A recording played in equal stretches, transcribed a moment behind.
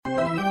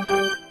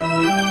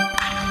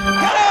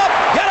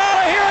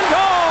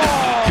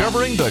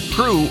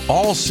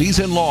all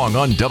season long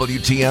on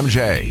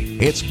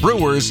WTMJ. It's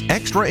Brewers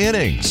Extra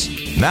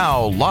Innings.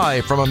 Now,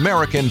 live from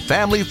American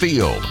Family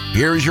Field,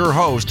 here's your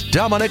host,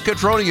 Dominic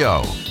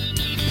Cotroneo.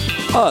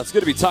 Oh, it's good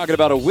to be talking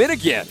about a win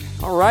again.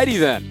 All righty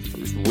then.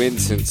 First win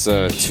since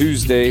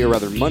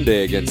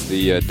Monday against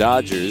the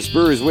Dodgers.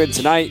 Brewers win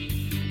tonight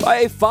by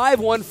a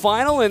 5-1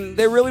 final, and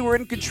they really were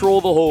in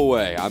control the whole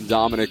way. I'm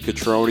Dominic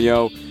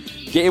Cotroneo.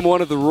 Game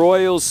 1 of the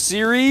Royals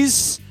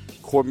series.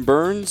 Corbin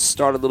Burnes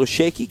started a little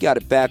shaky, got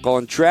it back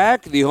on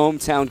track. The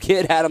hometown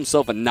kid had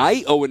himself a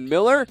night, Owen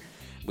Miller.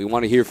 We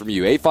want to hear from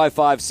you.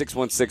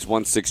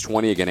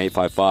 855-616-1620. Again,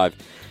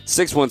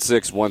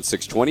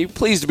 855-616-1620.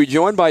 Pleased to be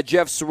joined by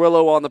Jeff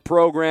Cirillo on the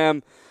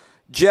program.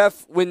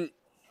 Jeff, when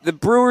the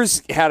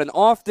Brewers had an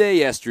off day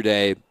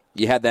yesterday,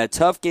 you had that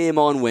tough game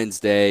on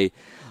Wednesday,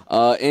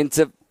 and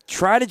to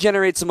try to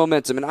generate some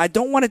momentum, and I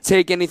don't want to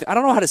take anything, I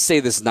don't know how to say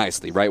this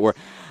nicely, right, where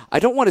I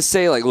don't want to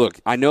say, like,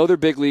 look, I know they're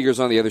big leaguers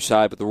on the other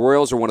side, but the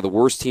Royals are one of the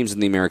worst teams in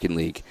the American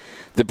League.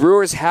 The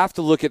Brewers have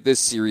to look at this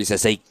series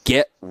as a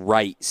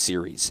get-right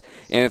series.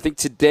 And I think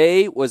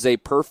today was a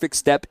perfect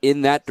step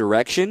in that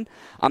direction.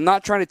 I'm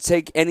not trying to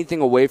take anything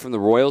away from the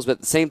Royals, but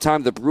at the same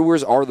time, the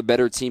Brewers are the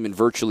better team in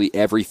virtually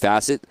every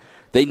facet.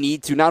 They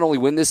need to not only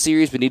win this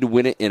series, but need to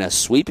win it in a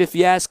sweep, if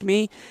you ask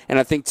me. And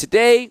I think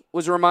today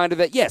was a reminder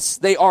that, yes,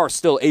 they are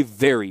still a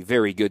very,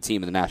 very good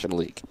team in the National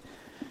League.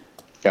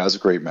 Yeah, it was a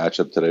great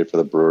matchup today for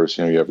the Brewers.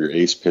 You know, you have your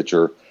ace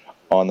pitcher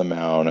on the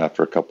mound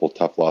after a couple of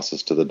tough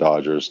losses to the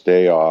Dodgers,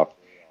 day off,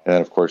 and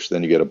then, of course,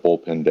 then you get a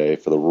bullpen day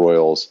for the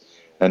Royals.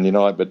 And, you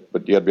know, but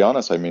you got to be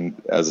honest, I mean,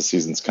 as the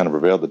season's kind of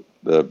revealed,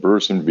 the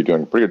Brewers seem to be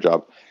doing a pretty good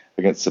job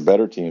against the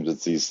better teams.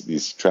 It's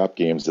these trap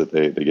games that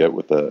they get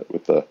with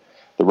the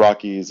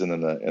Rockies and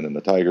then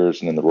the Tigers,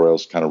 and then the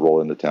Royals kind of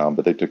roll into town,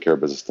 but they took care of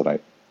business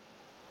tonight.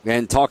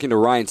 And talking to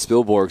Ryan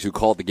Spielborgs, who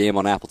called the game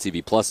on Apple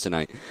TV Plus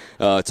tonight,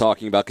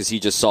 talking about, because he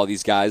just saw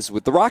these guys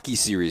with the Rocky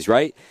series,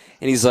 right?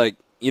 And he's like,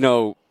 you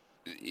know,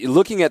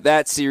 looking at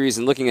that series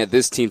and looking at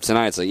this team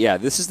tonight, it's like, yeah,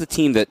 this is the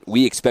team that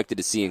we expected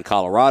to see in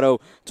Colorado,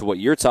 to what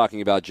you're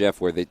talking about, Jeff,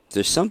 where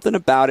there's something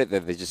about it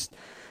that they just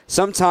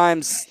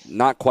sometimes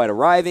not quite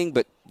arriving,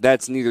 but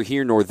that's neither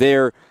here nor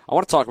there. I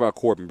want to talk about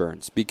Corbin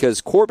Burnes, because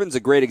Corbin's a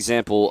great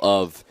example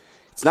of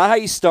it's not how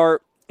you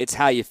start, it's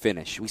how you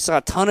finish. We saw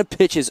a ton of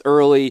pitches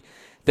early.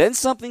 Then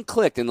something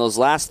clicked in those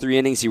last 3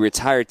 innings. He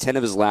retired 10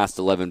 of his last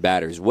 11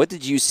 batters. What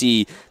did you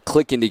see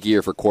click into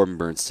gear for Corbin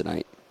Burnes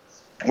tonight?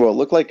 Well, it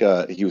looked like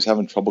he was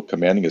having trouble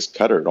commanding his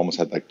cutter. It almost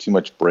had like too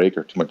much break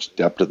or too much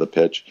depth to the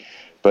pitch.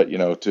 But, you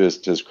know, to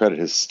his credit,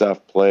 his stuff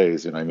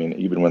plays. You know, I mean,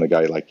 even when a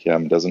guy like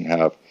him doesn't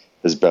have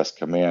his best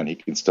command, he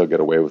can still get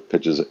away with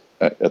pitches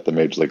at the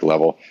major league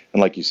level. And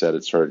like you said,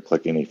 it started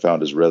clicking. He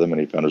found his rhythm and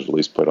he found his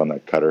release point on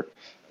that cutter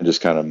and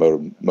just kind of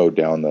mowed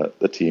down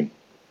the team.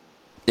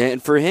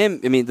 And for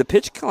him, I mean, the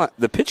pitch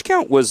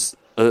count was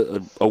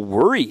a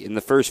worry in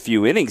the first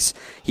few innings.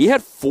 He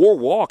had 4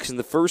 walks in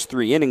the first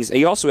 3 innings.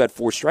 He also had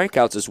 4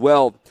 strikeouts as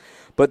well.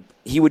 But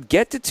he would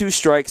get to 2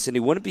 strikes, and he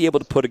wouldn't be able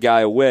to put a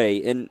guy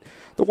away. And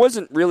there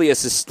wasn't really a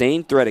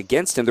sustained threat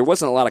against him. There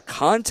wasn't a lot of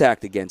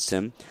contact against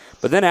him.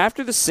 But then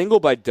after the single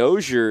by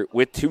Dozier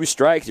with 2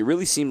 strikes, it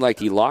really seemed like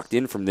he locked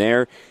in from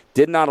there.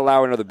 Did not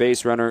allow another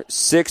base runner.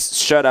 6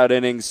 shutout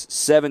innings,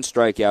 7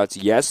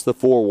 strikeouts. Yes, the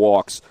 4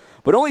 walks,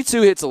 but only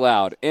 2 hits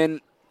allowed.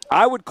 And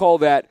I would call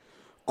that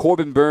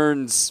Corbin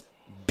Burnes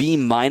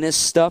B-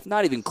 stuff,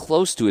 not even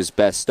close to his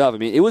best stuff. I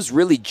mean, it was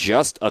really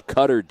just a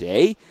cutter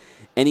day,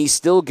 and he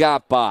still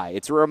got by.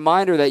 It's a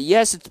reminder that,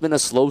 yes, it's been a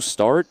slow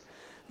start.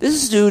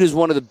 This dude is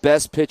one of the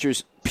best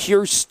pitchers,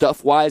 pure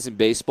stuff-wise, in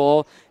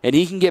baseball, and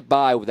he can get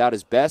by without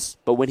his best,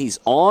 but when he's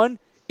on,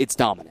 it's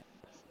dominant.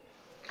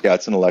 Yeah,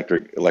 it's an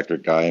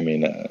electric guy. I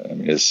mean,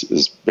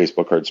 his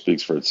baseball card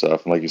speaks for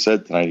itself. And like you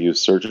said, tonight he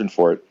was searching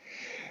for it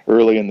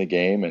early in the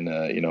game, and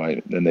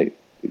then they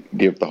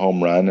gave the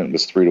home run, and it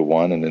was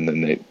 3-1, and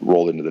then they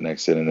rolled into the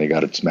next inning. They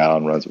got its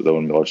Malin runs with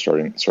Owen Miller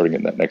starting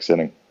in that next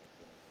inning.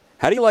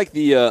 How do you like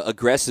the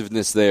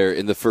aggressiveness there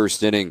in the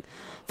first inning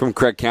from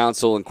Craig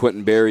Counsell and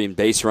Quentin Berry and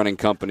base running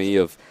company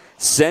of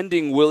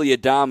sending Willy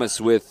Adames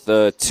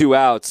with 2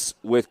 outs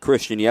with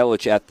Christian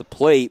Yelich at the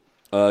plate,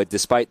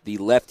 despite the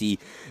lefty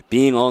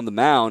being on the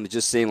mound,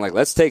 just saying, like,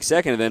 let's take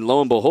second, and then lo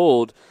and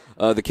behold,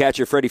 the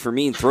catcher, Freddy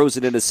Fermin, throws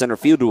it into center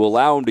field to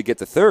allow him to get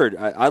to third.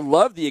 I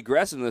love the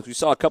aggressiveness. We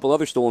saw a couple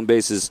other stolen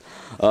bases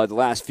the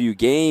last few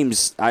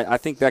games. I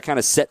think that kind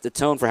of set the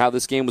tone for how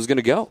this game was going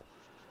to go.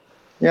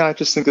 Yeah, I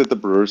just think that the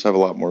Brewers have a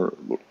lot more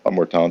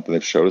talent than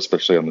they've showed,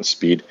 especially on the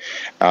speed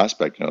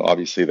aspect. You know,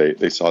 obviously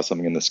they saw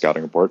something in the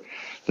scouting report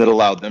that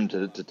allowed them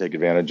to take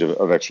advantage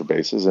of extra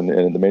bases, and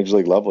at the major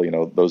league level, you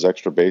know, those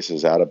extra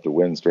bases add up to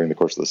wins during the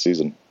course of the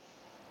season.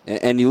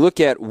 And you look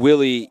at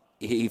Willy,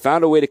 he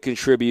found a way to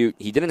contribute.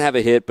 He didn't have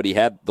a hit, but he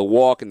had the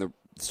walk and the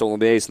stolen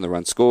base and the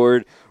run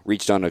scored,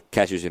 reached on a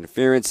catcher's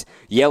interference.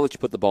 Yelich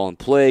put the ball in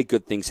play.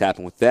 Good things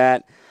happened with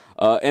that.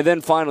 And then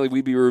finally,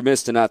 we'd be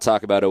remiss to not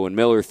talk about Owen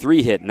Miller.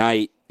 3-hit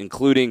night,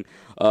 including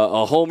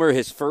a homer,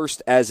 his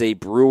first as a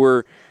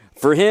Brewer.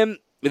 For him,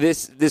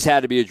 this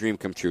had to be a dream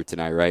come true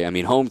tonight, right? I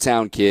mean,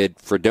 hometown kid,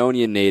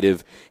 Fredonian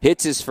native,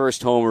 hits his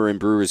first homer in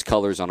Brewers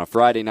colors on a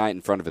Friday night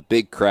in front of a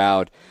big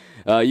crowd.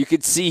 You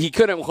could see he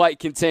couldn't quite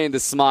contain the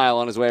smile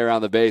on his way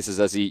around the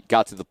bases as he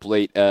got to the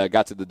plate,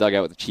 got to the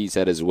dugout with the cheese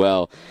head as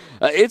well.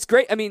 It's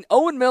great. I mean,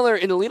 Owen Miller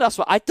in the leadoff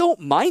spot, I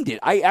don't mind it.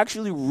 I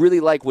actually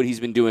really like what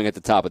he's been doing at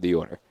the top of the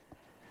order.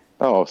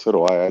 Oh, so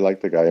do I. I like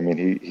the guy. I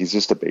mean, he's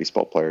just a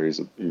baseball player.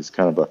 He's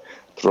kind of a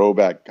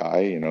throwback guy,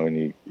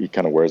 and he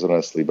kind of wears it on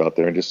his sleeve out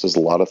there and just does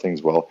a lot of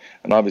things well,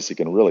 and obviously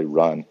can really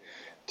run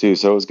too.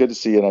 So it was good to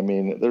see it. I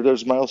mean,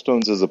 there's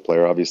milestones as a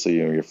player. Obviously,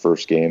 your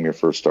first game, your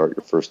first start,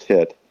 your first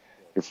hit,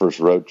 your first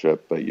road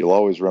trip, but you'll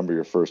always remember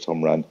your first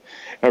home run.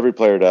 Every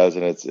player does,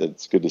 and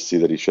it's good to see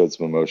that he showed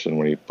some emotion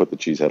when he put the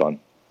cheese head on.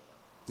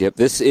 Yep,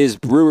 this is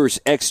Brewers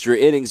Extra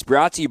Innings,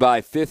 brought to you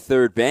by Fifth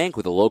Third Bank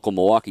with a local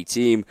Milwaukee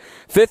team.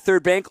 Fifth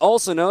Third Bank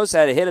also knows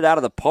how to hit it out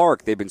of the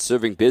park. They've been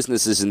serving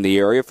businesses in the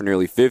area for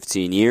nearly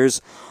 15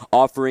 years,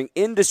 offering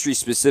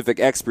industry-specific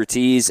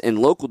expertise and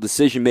local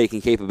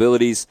decision-making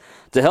capabilities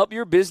to help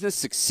your business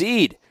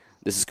succeed.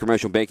 This is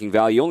commercial banking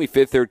value only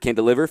Fifth Third can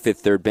deliver.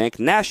 Fifth Third Bank,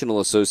 National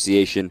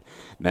Association,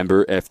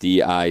 member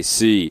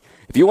FDIC.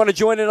 If you want to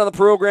join in on the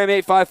program,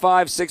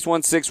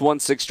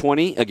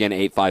 855-616-1620. Again,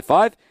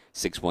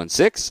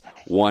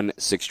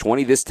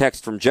 855-616-1620. This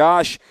text from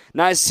Josh.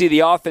 Nice to see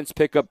the offense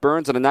pick up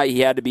Burnes on a night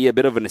he had to be a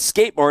bit of an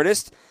escape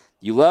artist.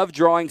 You love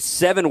drawing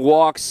 7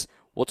 walks.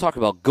 We'll talk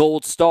about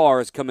gold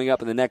stars coming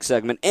up in the next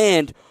segment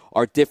and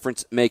our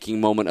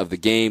difference-making moment of the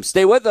game.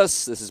 Stay with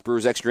us. This is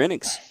Brewers Extra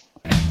Innings.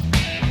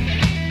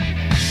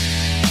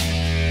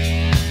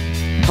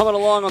 Coming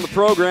along on the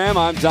program,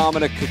 I'm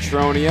Dominic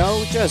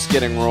Cotroneo, just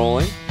getting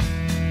rolling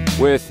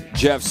with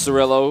Jeff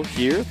Cirillo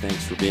here.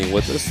 Thanks for being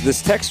with us.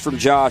 This text from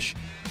Josh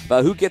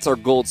about who gets our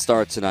gold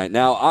star tonight.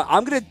 Now,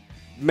 I'm going to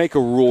make a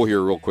rule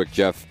here real quick,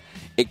 Jeff.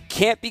 It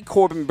can't be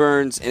Corbin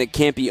Burnes and it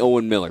can't be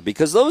Owen Miller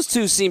because those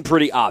two seem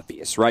pretty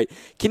obvious, right?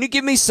 Can you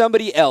give me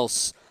somebody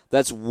else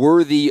that's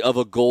worthy of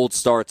a gold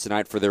star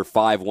tonight for their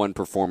 5-1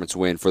 performance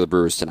win for the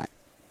Brewers tonight?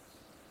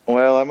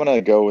 Well, I'm going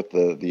to go with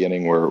the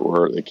inning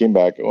where they came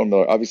back. Owen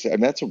Miller, obviously, I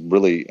mean, that's a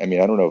really, I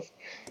mean, I don't know if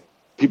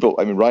people,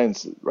 I mean, Ryan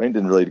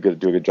didn't really do a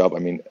good job. I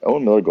mean,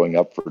 Owen Miller going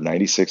up for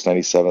 96,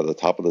 97 at the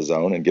top of the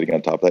zone and getting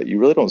on top of that, you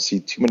really don't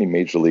see too many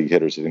major league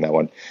hitters hitting that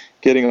one.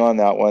 Getting on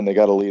that one, they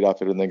got to lead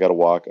off it and they got to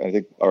walk. I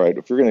think, all right,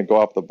 if you're going to go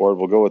off the board,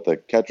 we'll go with the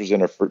catcher's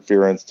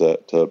interference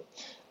to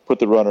put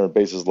the runner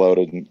bases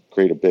loaded and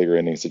create a bigger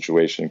inning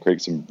situation,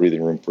 create some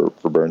breathing room for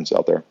Burnes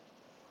out there.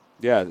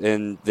 Yeah,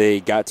 and they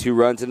got 2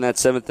 runs in that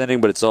 7th inning,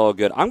 but it's all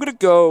good. I'm going to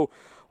go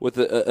with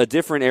a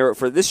different era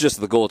for this is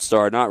just the gold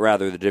star, not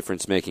rather the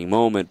difference-making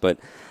moment. But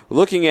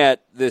looking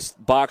at this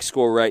box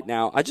score right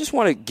now, I just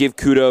want to give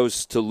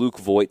kudos to Luke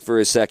Voit for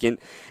a second.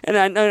 And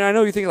I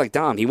know you're thinking, like,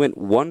 Dom, he went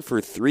 1 for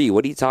 3.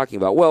 What are you talking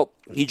about? Well,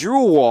 he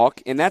drew a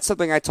walk, and that's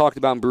something I talked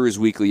about in Brewers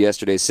Weekly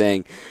yesterday,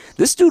 saying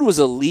this dude was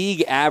a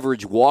league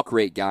average walk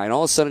rate guy, and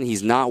all of a sudden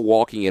he's not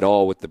walking at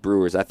all with the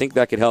Brewers. I think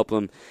that could help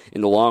him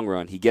in the long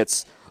run. He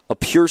gets a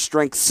pure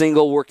strength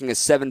single, working a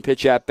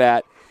 7-pitch at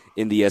bat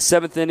in the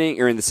 7th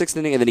inning or in the 6th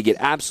inning, and then he get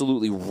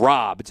absolutely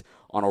robbed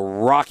on a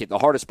rocket, the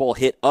hardest ball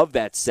hit of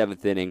that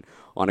 7th inning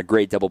on a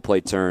great double play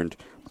turned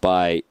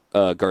by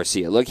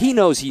Garcia. Look, he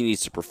knows he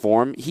needs to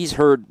perform. He's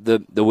heard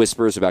the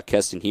whispers about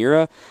Keston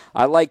Hiura.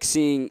 I like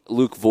seeing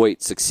Luke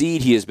Voit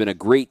succeed. He has been a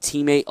great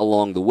teammate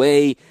along the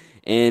way,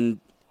 and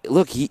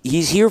look,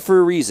 he's here for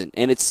a reason,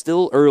 and it's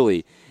still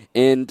early,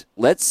 and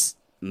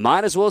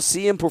might as well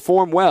see him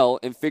perform well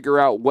and figure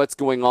out what's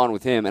going on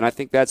with him. And I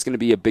think that's going to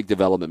be a big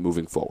development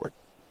moving forward.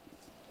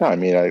 Yeah, I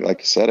mean, like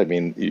I said, I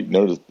mean, you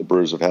notice the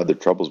Brewers have had their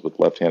troubles with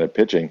left-handed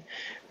pitching.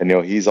 And,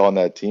 he's on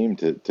that team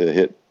to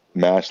hit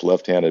mash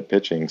left-handed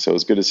pitching. So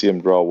it's good to see him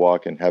draw a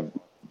walk and have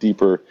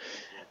deeper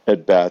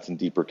at-bats and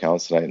deeper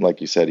counts tonight. And like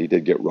you said, he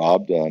did get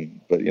robbed.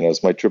 But,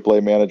 as my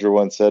AAA manager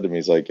once said to me,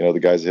 he's like, the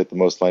guys that hit the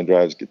most line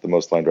drives get the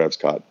most line drives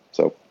caught.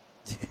 So...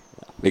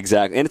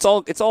 Exactly, and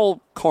it's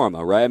all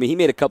karma, right? I mean, he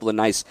made a couple of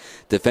nice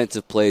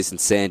defensive plays in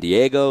San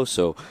Diego,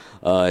 so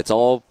it's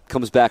all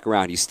comes back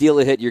around. You steal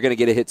a hit, you're going to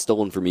get a hit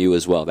stolen from you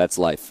as well. That's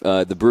life.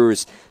 The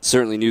Brewers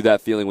certainly knew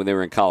that feeling when they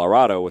were in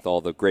Colorado with all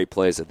the great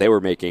plays that they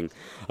were making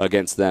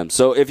against them.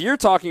 So if you're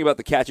talking about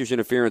the catcher's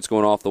interference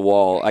going off the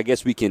wall, I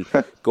guess we can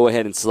go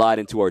ahead and slide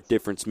into our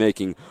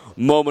difference-making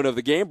moment of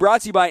the game.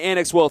 Brought to you by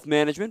Annex Wealth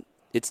Management.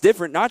 It's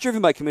different, not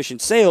driven by commission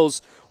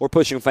sales or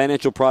pushing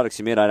financial products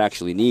you may not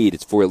actually need.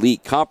 It's for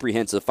elite,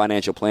 comprehensive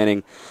financial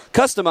planning,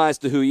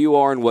 customized to who you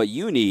are and what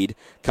you need.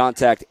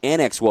 Contact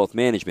Annex Wealth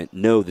Management.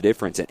 Know the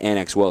difference at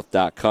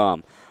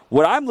annexwealth.com.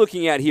 What I'm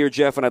looking at here,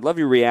 Jeff, and I'd love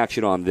your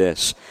reaction on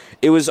this,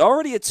 it was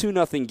already a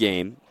 2-0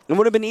 game. It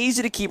would have been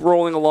easy to keep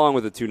rolling along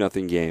with a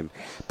 2-0 game.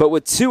 But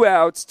with 2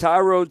 outs,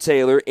 Tyrone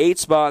Taylor, 8th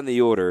spot in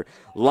the order,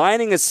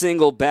 lining a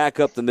single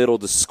back up the middle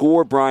to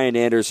score Brian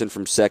Anderson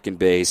from second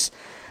base.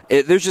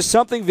 There's just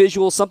something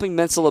visual, something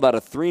mental about a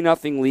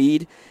 3-0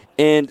 lead,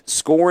 and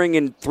scoring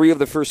in 3 of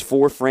the first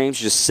 4 frames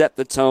just set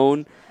the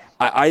tone.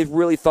 I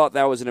really thought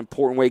that was an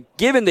important way,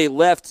 given they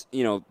left,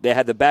 they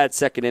had the bad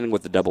second inning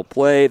with the double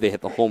play. They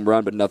hit the home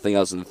run, but nothing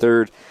else in the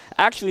third.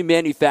 Actually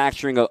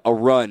manufacturing a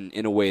run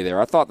in a way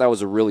there. I thought that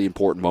was a really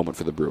important moment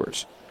for the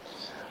Brewers.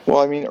 Well,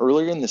 I mean,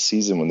 earlier in the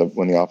season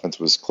when the offense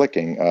was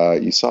clicking,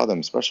 you saw them,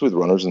 especially with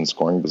runners in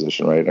scoring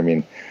position, right? I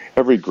mean,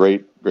 every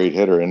great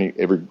hitter,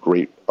 every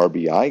great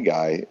RBI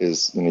guy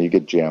is, you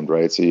get jammed,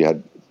 right? So you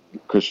had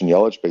Christian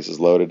Yelich, bases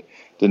loaded,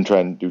 didn't try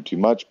and do too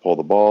much, pull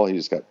the ball.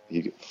 He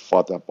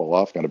fought that ball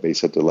off, got a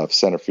base hit to left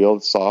center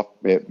field, soft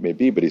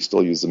maybe, but he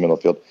still used the middle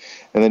field.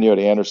 And then you had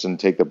Anderson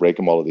take the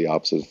breaking ball to the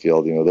opposite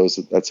field.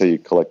 That's how you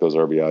collect those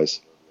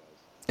RBIs.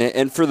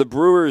 And for the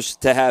Brewers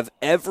to have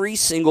every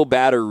single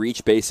batter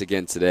reach base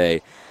again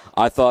today,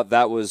 I thought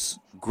that was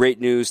great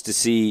news to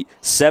see.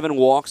 7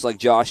 walks, like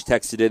Josh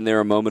texted in there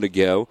a moment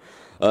ago.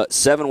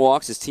 7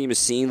 walks. His team is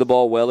seeing the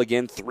ball well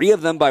again. 3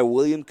 of them by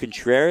William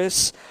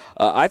Contreras.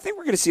 I think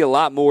we're going to see a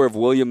lot more of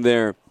William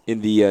there in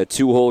the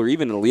 2-hole or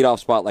even in a leadoff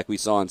spot like we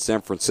saw in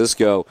San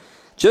Francisco.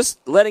 Just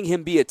letting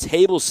him be a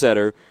table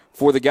setter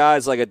for the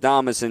guys like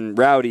Adames and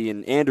Rowdy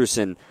and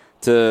Anderson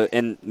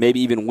and maybe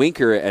even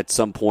Winker at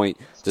some point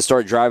to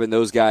start driving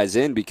those guys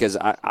in, because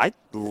I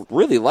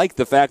really like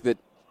the fact that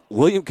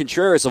William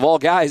Contreras, of all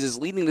guys, is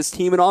leading this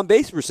team in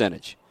on-base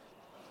percentage.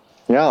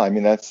 Yeah, I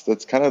mean, that's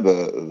kind of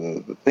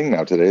the thing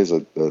now today is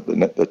that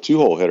the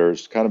 2-hole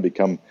hitters kind of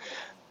become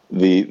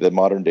the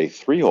modern-day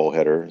 3-hole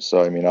hitter.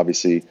 So, I mean,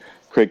 obviously,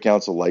 Craig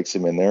Counsell likes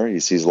him in there.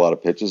 He sees a lot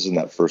of pitches in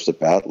that first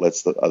at-bat,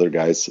 lets the other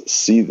guys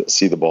see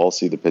the ball,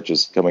 see the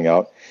pitches coming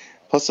out.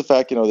 Plus the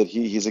fact, that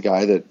he's a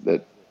guy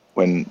that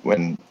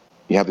when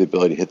you have the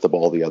ability to hit the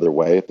ball the other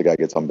way if the guy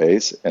gets on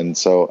base. And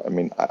so, I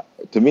mean,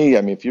 to me,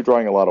 if you're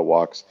drawing a lot of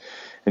walks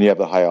and you have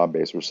the high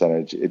on-base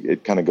percentage,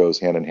 it kind of goes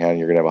hand in hand.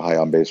 You're going to have a high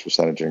on-base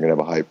percentage, you're going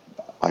to have a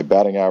high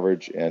batting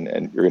average, and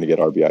you're going to get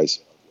RBIs.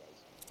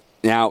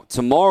 Now,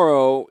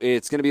 tomorrow,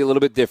 it's going to be a little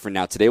bit different.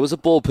 Now, today was a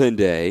bullpen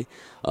day.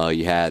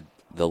 You had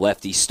the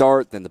lefty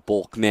start, then the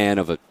bulk man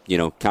of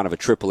kind of a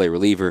AAA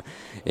reliever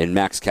in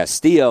Max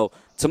Castillo.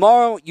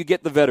 Tomorrow, you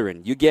get the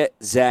veteran. You get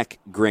Zach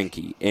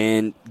Greinke.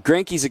 And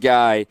Greinke's a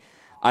guy,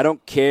 I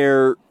don't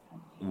care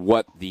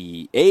what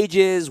the age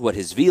is, what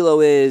his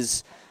velo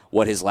is,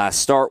 what his last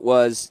start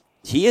was.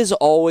 He is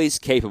always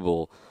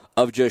capable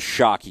of just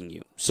shocking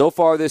you. So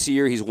far this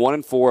year, he's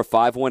 1-4,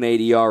 5.18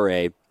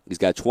 ERA. He's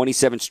got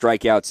 27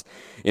 strikeouts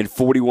in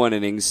 41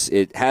 innings.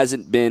 It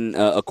hasn't been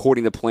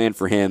according to plan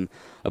for him.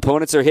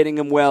 Opponents are hitting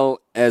him well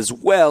as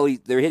well.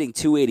 They're hitting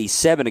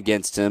 .287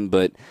 against him,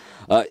 but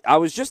I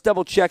was just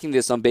double-checking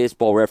this on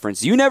Baseball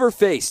Reference. You never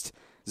faced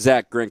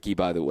Zach Greinke,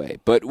 by the way,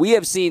 but we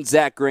have seen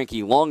Zach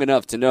Greinke long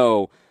enough to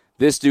know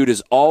this dude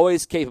is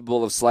always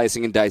capable of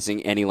slicing and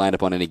dicing any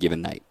lineup on any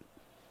given night.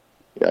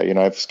 Yeah,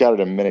 I've scouted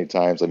him many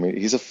times. I mean,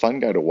 he's a fun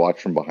guy to watch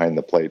from behind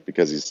the plate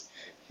because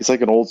he's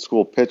like an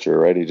old-school pitcher,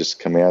 right? He just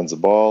commands the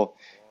ball.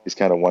 He's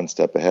kind of one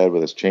step ahead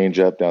with his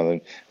changeup down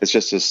there. It's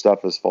just his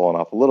stuff has fallen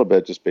off a little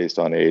bit just based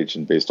on age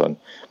and based on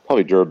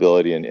probably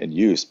durability and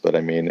use. But,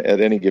 I mean, at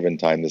any given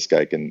time, this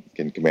guy can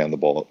command the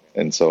ball.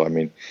 And so, I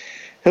mean,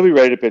 he'll be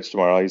ready to pitch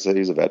tomorrow. He's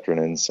a veteran,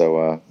 and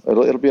so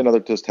it'll be another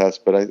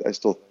test. But I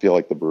still feel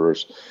like the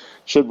Brewers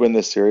should win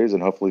this series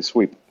and hopefully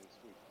sweep.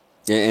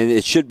 And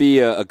it should be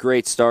a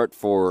great start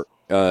for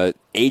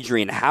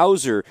Adrian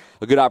Houser,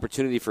 a good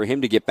opportunity for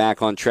him to get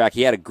back on track.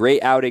 He had a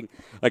great outing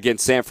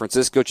against San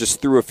Francisco,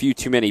 just threw a few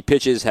too many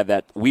pitches, had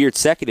that weird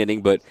second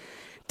inning, but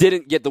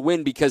didn't get the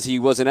win because he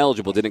wasn't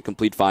eligible, didn't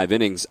complete 5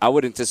 innings. I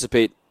would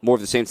anticipate more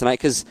of the same tonight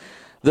because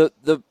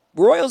the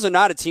Royals are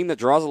not a team that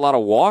draws a lot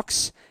of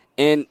walks,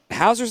 and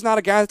Houser's not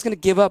a guy that's going to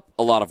give up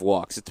a lot of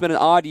walks. It's been an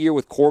odd year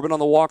with Corbin on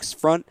the walks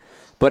front,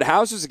 but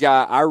Houser's a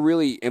guy I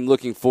really am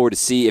looking forward to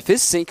see. If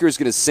his sinker is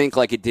going to sink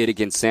like it did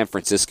against San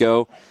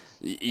Francisco,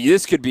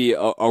 this could be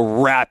a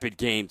rapid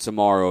game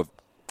tomorrow.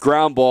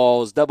 Ground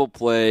balls, double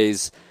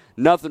plays,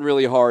 nothing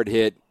really hard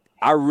hit.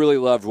 I really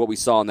loved what we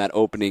saw in that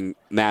opening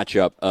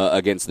matchup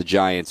against the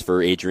Giants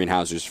for Adrian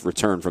Houser's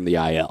return from the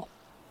IL.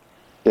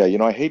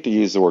 Yeah, I hate to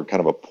use the word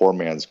kind of a poor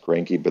man's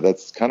Greinke, but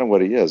that's kind of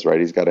what he is, right?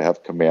 He's got to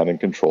have command and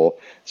control,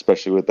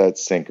 especially with that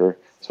sinker,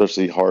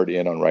 especially hard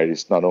in on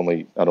righties. Not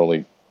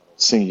only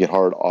sinking it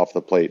hard off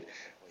the plate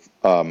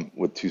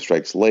with 2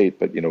 strikes late,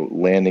 but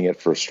landing it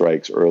for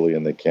strikes early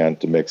in the can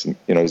to mix.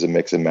 He's a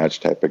mix and match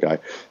type of guy.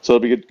 So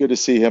it'll be good to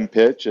see him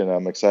pitch, and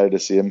I'm excited to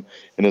see him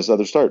in his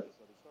other start.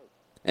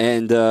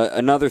 And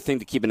another thing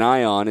to keep an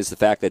eye on is the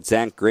fact that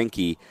Zach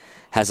Greinke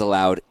has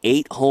allowed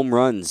 8 home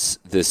runs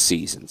this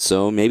season.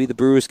 So maybe the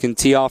Brewers can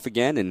tee off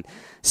again and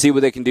see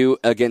what they can do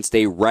against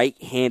a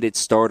right-handed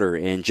starter.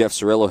 And Jeff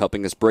Cirillo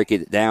helping us break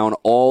it down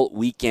all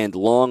weekend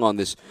long on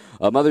this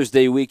Mother's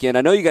Day weekend.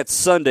 I know you got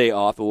Sunday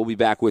off, but we'll be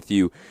back with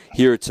you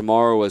here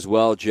tomorrow as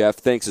well. Jeff,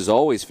 thanks as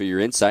always for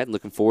your insight, and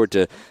looking forward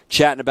to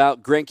chatting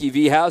about Greinke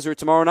v. Houser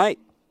tomorrow night.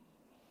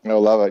 I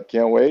love it.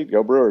 Can't wait.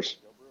 Go Brewers.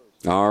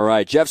 All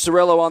right, Jeff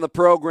Cirillo on the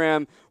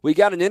program. We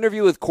got an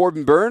interview with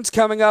Corbin Burnes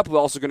coming up. We're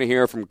also going to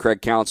hear from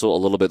Craig Counsell a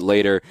little bit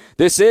later.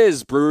 This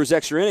is Brewers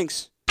Extra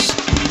Innings.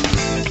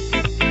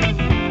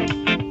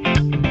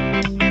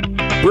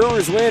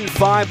 Brewers win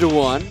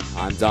 5-1.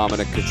 I'm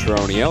Dominic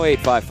Cotroneo.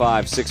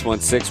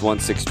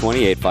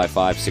 855-616-1620.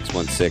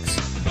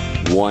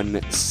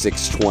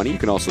 855-616-1620. You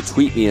can also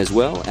tweet me as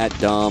well at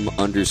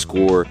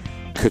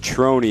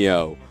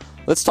Dom_Cotroneo.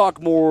 Let's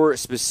talk more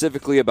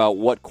specifically about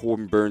what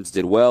Corbin Burnes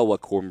did well,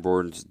 what Corbin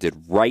Burnes did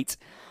right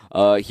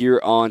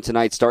here on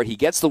tonight's start. He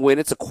gets the win.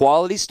 It's a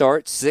quality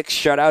start. 6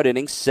 shutout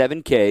innings,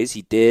 7 Ks.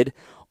 He did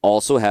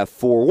also have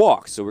 4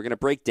 walks. So we're going to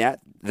break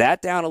that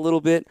down a little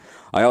bit.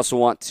 I also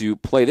want to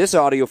play this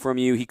audio from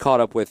you. He caught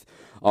up with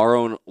our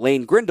own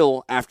Lane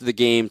Grindle after the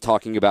game,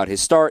 talking about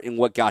his start and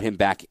what got him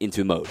back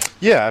into mode.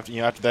 Yeah,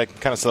 after that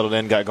kind of settled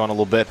in, got going a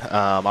little bit.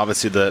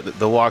 Obviously,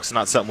 the walk's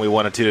not something we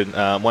wanted to do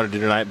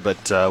tonight,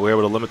 but we were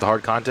able to limit the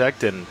hard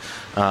contact and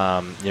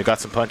got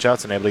some punch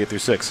outs and able to get through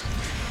 6.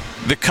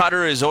 The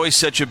cutter is always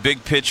such a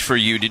big pitch for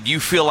you. Did you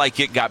feel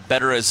like it got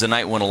better as the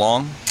night went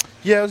along?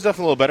 Yeah, it was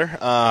definitely a little better.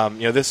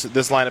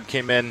 This lineup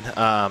came in,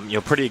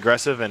 pretty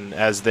aggressive, and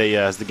as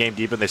the game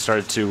deepened, they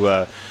started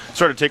to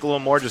take a little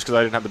more just because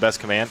I didn't have the best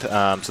command.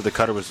 So the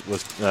cutter was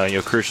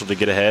crucial to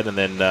get ahead, and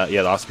then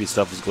the off-speed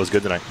stuff was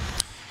good tonight.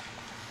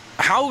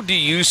 How do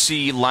you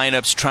see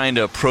lineups trying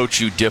to approach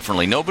you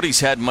differently? Nobody's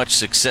had much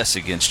success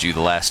against you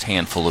the last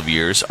handful of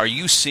years. Are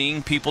you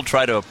seeing people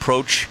try to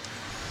approach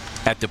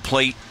at the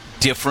plate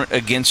different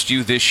against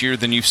you this year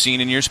than you've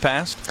seen in years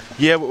past?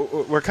 Yeah,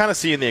 we're kind of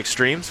seeing the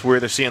extremes where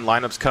they're seeing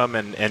lineups come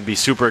and be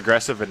super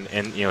aggressive and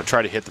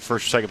try to hit the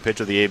first or second pitch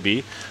of the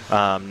AB,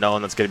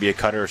 knowing that's going to be a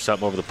cutter or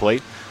something over the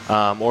plate.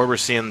 Or we're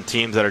seeing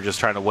teams that are just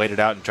trying to wait it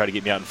out and try to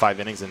get me out in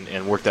 5 innings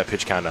and work that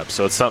pitch count up.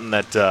 So it's something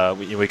that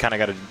we kind of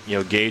got to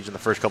gauge in the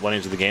first couple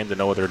innings of the game to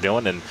know what they're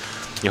doing. And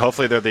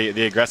hopefully they're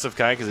the aggressive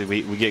kind because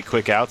we get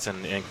quick outs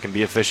and can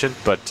be efficient.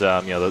 But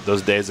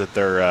those days that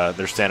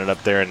they're standing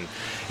up there and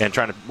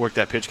trying to work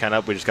that pitch count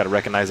up, we just got to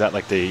recognize that.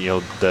 Like the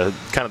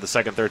kind of the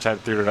second, third time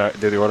through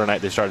the order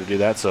night they started to do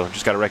that. So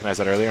just got to recognize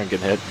that earlier and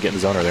get in the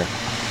zone earlier.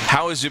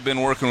 How has it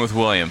been working with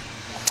William?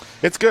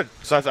 It's good.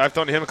 So I've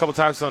thrown to him a couple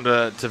times, thrown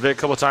to Vic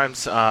a couple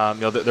times.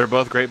 They're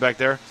both great back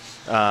there.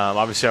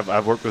 Obviously,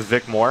 I've worked with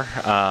Vic more,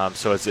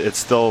 so it's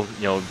still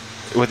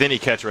with any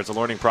catcher, it's a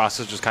learning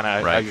process, just kind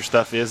of how your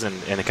stuff is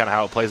and kind of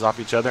how it plays off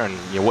each other and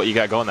what you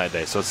got going that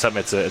day. So it's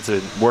something. It's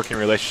a working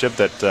relationship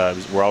that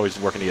we're always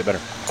working to get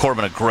better.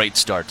 Corbin, a great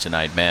start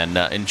tonight, man.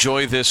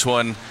 Enjoy this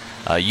one.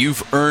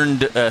 You've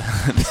earned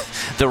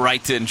the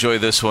right to enjoy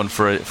this one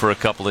for a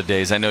couple of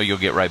days. I know you'll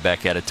get right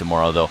back at it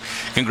tomorrow, though.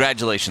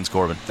 Congratulations,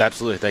 Corbin.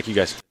 Absolutely. Thank you,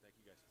 guys.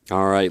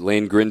 All right,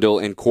 Lane Grindle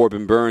and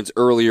Corbin Burnes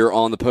earlier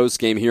on the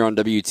postgame here on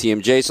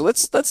WTMJ. So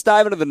let's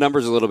dive into the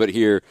numbers a little bit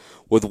here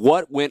with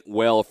what went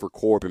well for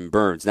Corbin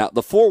Burnes. Now,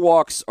 the 4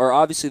 walks are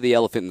obviously the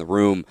elephant in the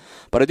room,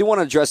 but I do want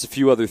to address a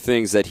few other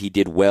things that he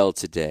did well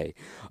today.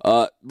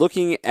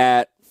 Looking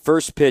at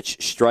first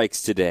pitch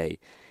strikes today,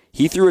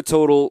 he threw a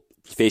total.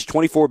 He faced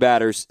 24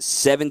 batters,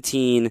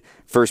 17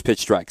 first pitch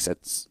strikes.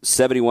 That's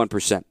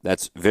 71%.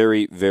 That's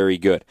very, very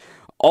good.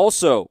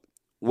 Also,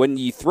 when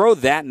you throw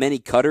that many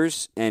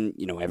cutters, and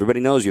everybody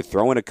knows you're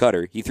throwing a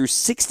cutter, he threw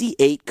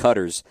 68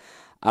 cutters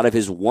out of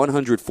his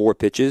 104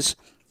 pitches.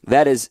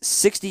 That is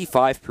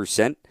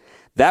 65%.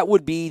 That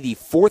would be the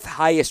 4th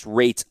highest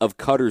rate of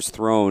cutters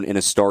thrown in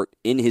a start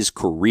in his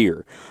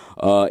career,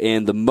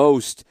 and the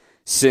most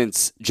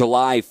since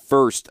July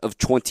 1st of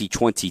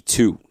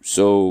 2022.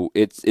 So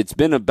it's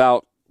been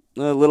about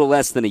a little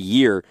less than a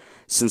year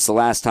since the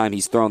last time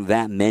he's thrown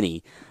that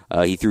many.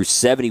 He threw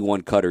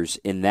 71 cutters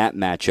in that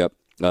matchup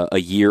a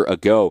year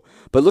ago.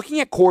 But looking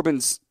at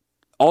Corbin's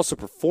also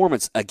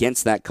performance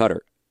against that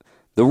cutter,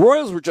 the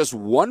Royals were just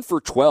 1 for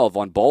 12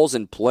 on balls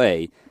in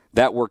play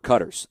that were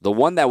cutters. The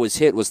one that was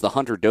hit was the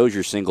Hunter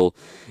Dozier single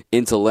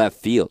into left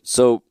field.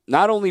 So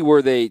not only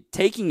were they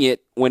taking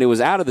it when it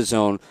was out of the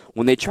zone,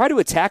 when they tried to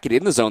attack it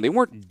in the zone, they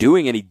weren't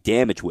doing any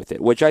damage with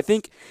it, which I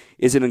think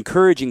is an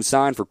encouraging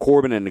sign for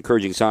Corbin and an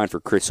encouraging sign for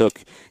Chris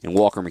Hook and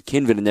Walker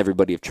McKinven and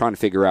everybody of trying to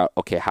figure out,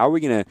 okay, how are we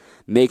going to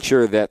make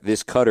sure that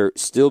this cutter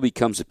still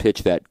becomes a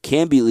pitch that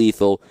can be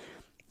lethal,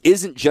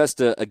 isn't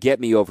just a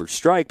get-me-over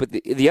strike, but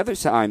the other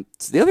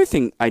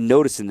thing I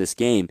noticed in this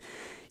game,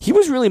 he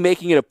was really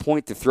making it a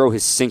point to throw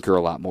his sinker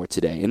a lot more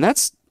today, and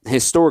that's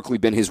historically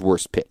been his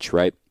worst pitch,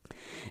 right?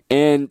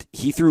 And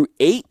he threw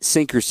 8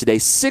 sinkers today.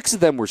 6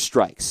 of them were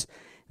strikes.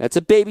 That's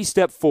a baby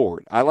step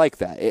forward. I like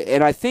that.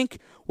 And I think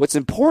what's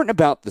important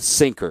about the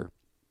sinker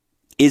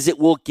is it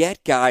will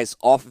get guys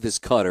off of his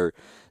cutter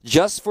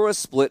just for a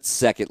split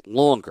second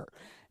longer.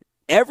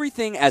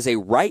 Everything as a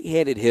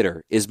right-handed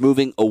hitter is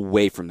moving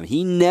away from him.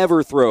 He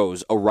never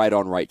throws a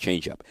right-on-right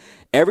changeup.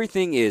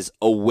 Everything is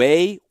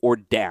away or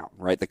down,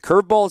 right? The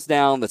curveball's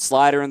down, the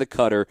slider and the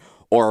cutter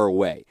are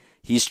away.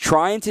 He's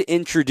trying to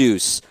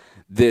introduce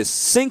this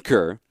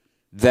sinker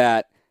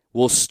that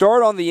will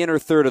start on the inner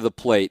third of the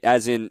plate,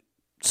 as in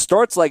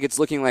starts like it's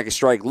looking like a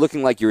strike,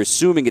 looking like you're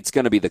assuming it's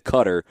going to be the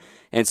cutter,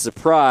 and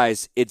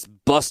surprise, it's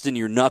busting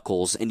your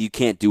knuckles and you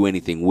can't do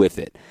anything with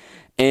it.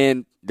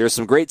 And there's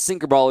some great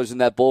sinker ballers in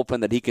that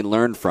bullpen that he can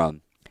learn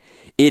from.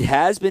 It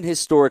has been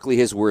historically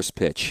his worst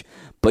pitch,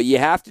 but you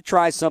have to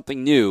try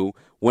something new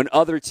when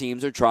other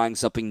teams are trying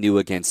something new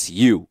against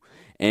you.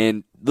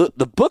 And the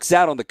book's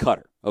out on the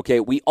cutter, okay?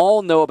 We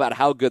all know about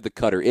how good the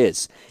cutter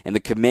is. And the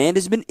command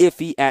has been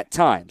iffy at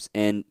times.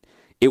 And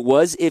it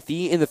was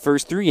iffy in the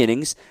first 3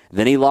 innings.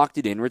 Then he locked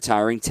it in,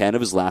 retiring 10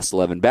 of his last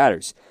 11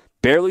 batters.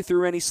 Barely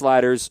threw any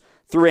sliders,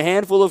 threw a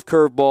handful of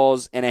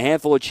curveballs and a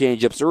handful of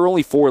changeups. There were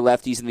only 4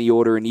 lefties in the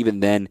order, and even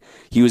then,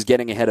 he was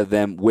getting ahead of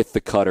them with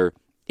the cutter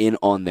in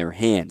on their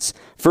hands.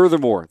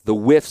 Furthermore, the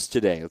whiffs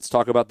today. Let's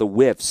talk about the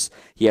whiffs.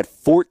 He had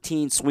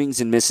 14 swings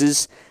and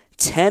misses,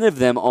 10 of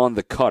them on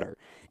the cutter.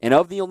 And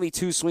of the only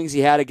 2 swings he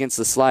had against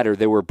the slider,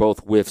 they were both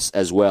whiffs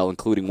as well,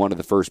 including one of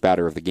the first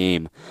batter of the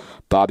game,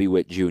 Bobby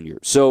Witt Jr.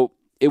 So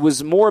it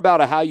was more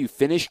about a how you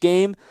finish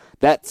game.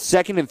 That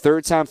second and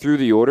third time through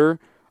the order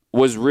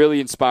was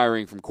really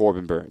inspiring from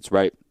Corbin Burnes,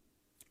 right?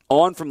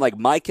 On from like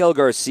Maikel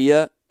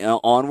Garcia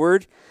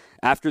onward,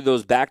 after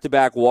those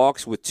back-to-back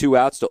walks with 2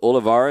 outs to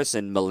Olivares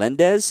and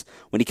Melendez,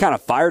 when he kind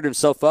of fired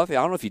himself up, I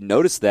don't know if you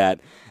noticed that,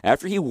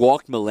 after he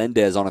walked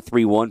Melendez on a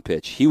 3-1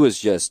 pitch, he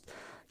was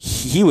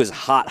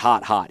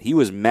hot. He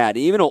was mad.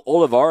 Even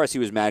Olivares, he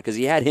was mad because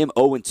he had him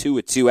 0-2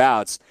 with 2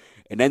 outs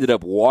and ended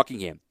up walking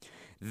him.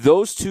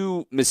 Those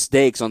 2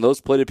 mistakes on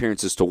those plate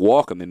appearances to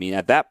walk him, I mean,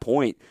 at that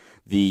point,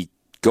 the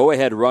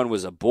go-ahead run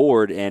was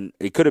aboard, and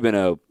it could have been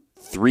a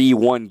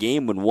 3-1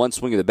 game when 1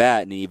 swing of the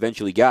bat, and he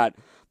eventually got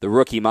the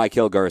rookie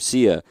Maikel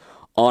Garcia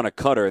on a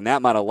cutter, and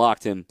that might have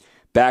locked him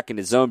back in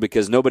his zone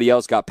because nobody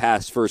else got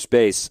past first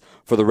base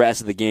for the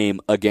rest of the game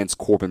against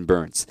Corbin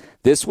Burnes.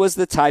 This was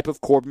the type of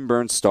Corbin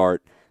Burnes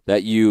start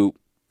that you,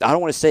 I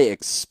don't want to say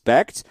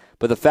expect,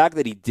 but the fact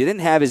that he didn't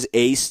have his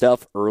A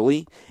stuff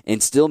early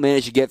and still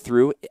managed to get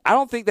through, I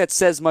don't think that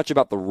says much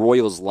about the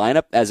Royals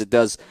lineup as it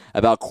does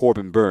about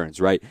Corbin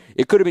Burnes, right?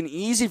 It could have been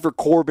easy for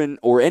Corbin,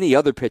 or any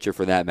other pitcher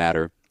for that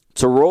matter,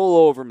 to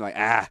roll over and be like,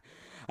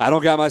 I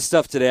don't got my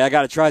stuff today. I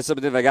got to try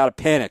something different. I got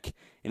to panic.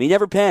 And he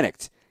never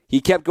panicked. He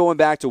kept going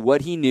back to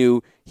what he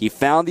knew. He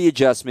found the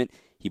adjustment.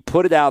 He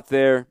put it out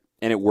there,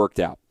 and it worked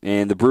out.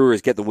 And the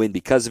Brewers get the win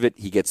because of it.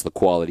 He gets the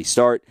quality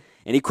start.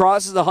 And he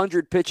crosses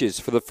 100 pitches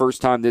for the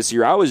first time this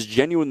year. I was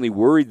genuinely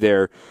worried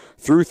there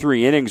through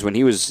 3 innings when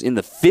he was in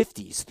the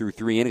 50s through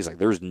 3 innings. Like,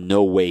 there's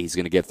no way he's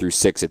going to get through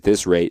 6 at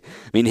this rate.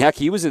 I mean, heck,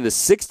 he was in the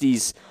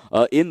 60s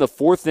in the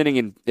 4th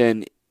inning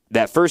and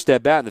that first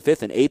at-bat in the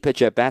 5th and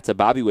 8-pitch at-bat to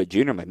Bobby Witt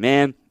Jr. I'm like,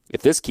 man,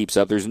 if this keeps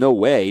up, there's no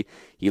way.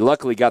 He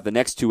luckily got the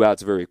next 2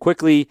 outs very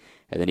quickly,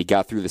 and then he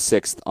got through the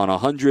 6th on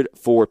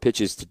 104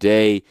 pitches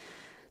today.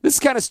 This is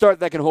the kind of start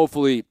that can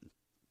hopefully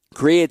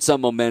create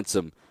some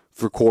momentum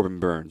for Corbin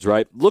Burnes,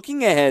 right?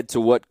 Looking ahead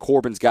to what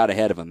Corbin's got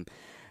ahead of him.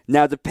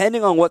 Now,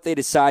 depending on what they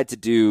decide to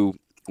do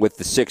with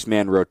the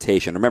 6-man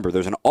rotation, remember,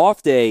 there's an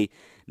off day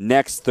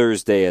next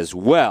Thursday as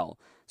well.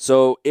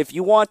 So if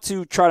you want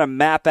to try to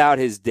map out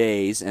his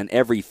days, and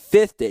every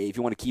 5th day, if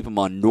you want to keep him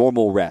on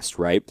normal rest,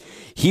 right,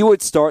 he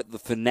would start the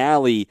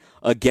finale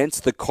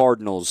against the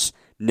Cardinals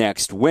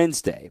next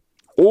Wednesday.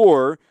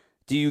 Or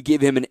do you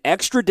give him an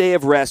extra day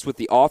of rest with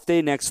the off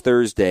day next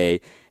Thursday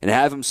and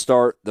have him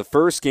start the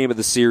first game of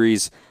the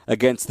series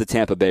against the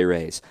Tampa Bay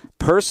Rays?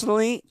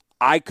 Personally,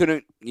 I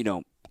couldn't,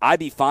 I'd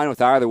be fine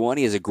with either one.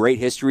 He has a great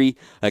history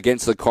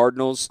against the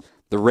Cardinals.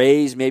 The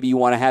Rays, maybe you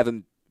want to have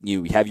him,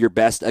 you have your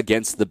best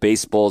against the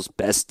baseball's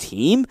best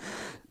team.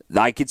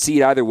 I could see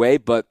it either way,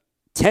 but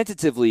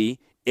tentatively,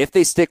 if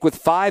they stick with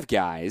 5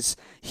 guys,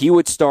 he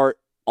would start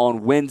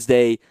on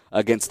Wednesday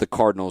against the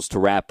Cardinals to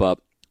wrap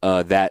up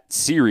that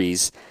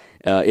series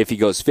if he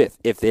goes 5th.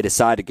 If they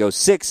decide to go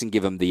 6 and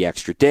give him the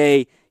extra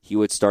day, he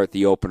would start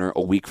the opener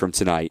a week from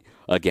tonight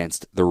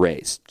against the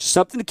Rays. Just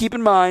something to keep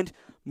in mind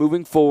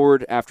moving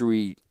forward after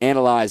we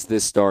analyze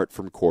this start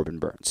from Corbin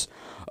Burnes.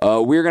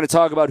 We're going to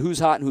talk about who's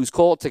hot and who's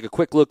cold, take a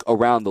quick look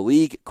around the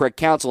league. Craig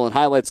Counsell and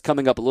highlights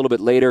coming up a little bit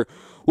later.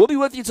 We'll be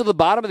with you till the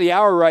bottom of the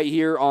hour right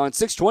here on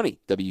 620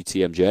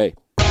 WTMJ.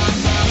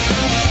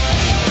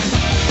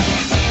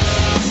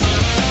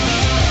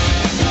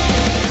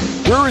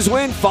 Brewers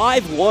win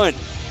 5-1.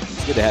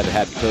 It's good to have a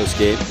happy post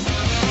game.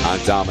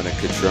 I'm Dominic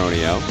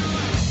Cotroneo.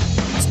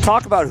 Let's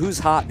talk about who's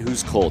hot and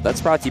who's cold.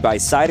 That's brought to you by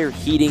Cider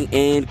Heating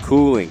and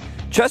Cooling.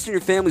 Trust in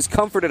your family's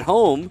comfort at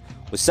home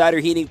with Cider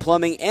Heating,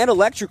 Plumbing, and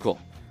Electrical.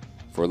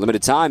 For a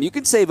limited time, you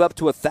can save up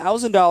to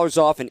 $1,000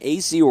 off an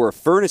AC or a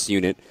furnace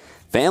unit.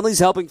 Families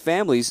helping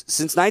families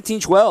since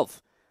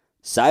 1912.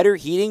 Cider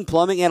Heating,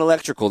 Plumbing, and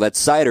Electrical. That's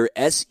Cider,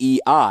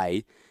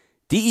 SEIDER.com.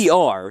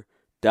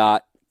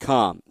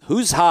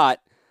 Who's hot?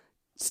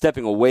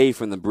 Stepping away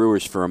from the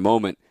Brewers for a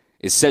moment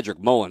is Cedric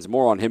Mullins.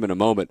 More on him in a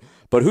moment.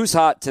 But who's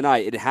hot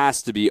tonight? It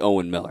has to be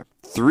Owen Miller.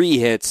 3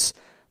 hits,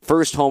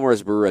 first homer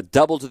as a Brewer, a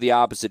double to the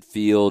opposite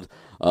field,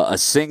 a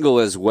single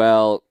as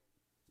well,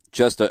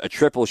 just a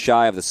triple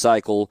shy of the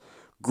cycle.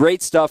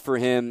 Great stuff for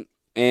him.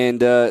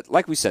 And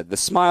like we said, the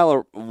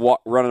smile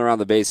running around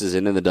the bases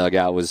and in the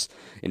dugout was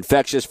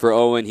infectious for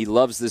Owen. He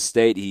loves this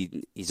state.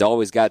 He's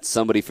always got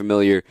somebody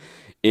familiar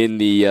in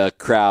the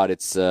crowd.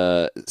 It's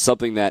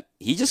something that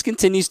he just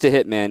continues to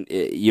hit, man.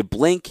 You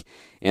blink,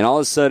 and all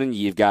of a sudden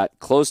you've got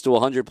close to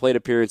 100 plate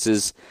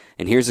appearances,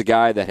 and here's a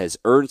guy that has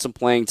earned some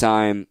playing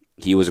time.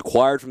 He was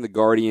acquired from the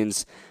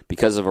Guardians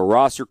because of a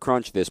roster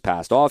crunch this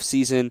past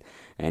offseason,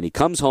 and he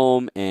comes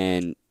home,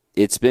 and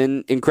it's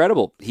been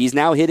incredible. He's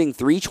now hitting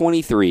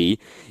 .323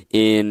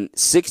 in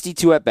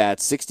 62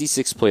 at-bats,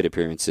 66 plate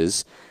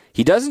appearances.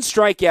 He doesn't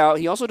strike out.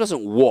 He also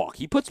doesn't walk.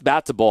 He puts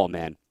bat to ball,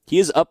 man. He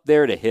is up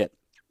there to hit.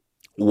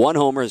 1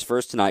 homer, his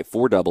first tonight,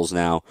 4 doubles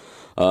now.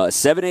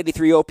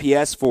 783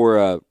 OPS for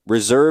a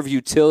reserve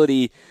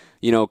utility,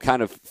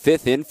 kind of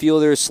fifth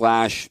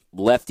infielder /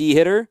 lefty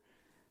hitter.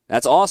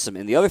 That's awesome.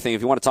 And the other thing,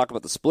 if you want to talk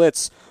about the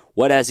splits,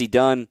 what has he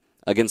done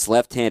against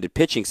left-handed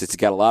pitching since he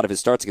got a lot of his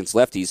starts against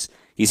lefties?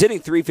 He's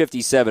hitting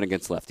 .357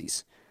 against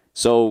lefties.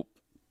 So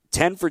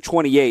 10 for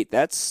 28,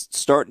 that's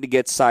starting to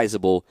get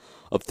sizable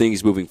of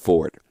things moving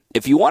forward.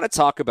 If you want to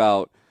talk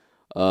about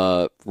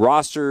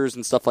rosters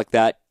and stuff like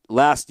that,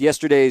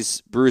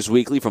 yesterday's Brewers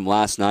Weekly from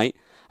last night,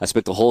 I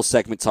spent the whole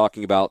segment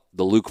talking about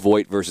the Luke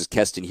Voit versus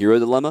Keston Hiura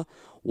dilemma,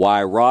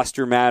 why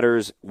roster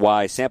matters,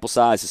 why sample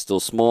size is still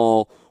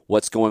small,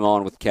 what's going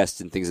on with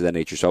Keston, things of that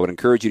nature. So I would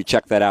encourage you to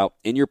check that out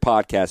in your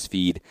podcast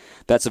feed.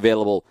 That's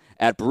available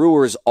at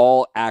Brewers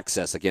All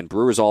Access. Again,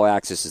 Brewers All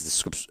Access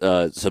is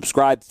the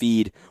subscribe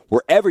feed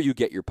wherever you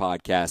get your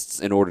podcasts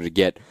in order to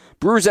get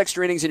Brewers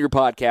Extra Innings in your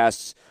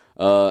podcasts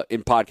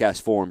in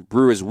podcast form,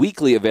 Brewers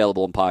Weekly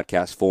available in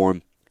podcast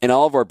form, and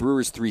all of our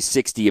Brewers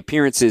 360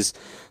 appearances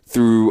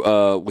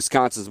through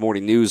Wisconsin's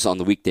Morning News on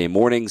the weekday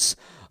mornings.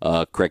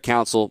 Craig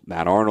Counsell,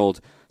 Matt Arnold,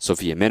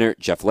 Sophia Minert,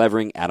 Jeff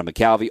Levering, Adam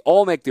McCalvey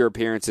all make their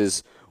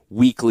appearances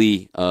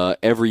weekly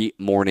every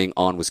morning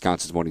on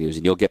Wisconsin's Morning News,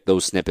 and you'll get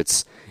those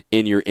snippets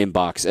in your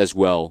inbox as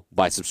well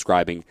by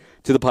subscribing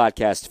to the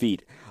podcast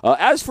feed.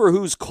 As for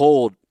who's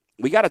cold,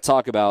 we got to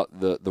talk about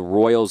the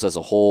Royals as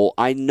a whole.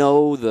 I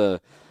know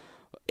the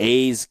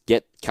A's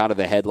get kind of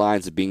the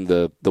headlines of being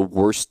the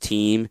worst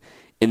team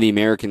in the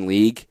American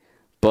League,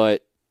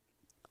 but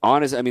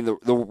honestly, I mean,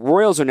 the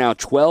Royals are now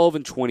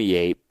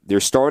 12-28. They're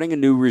starting a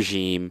new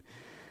regime.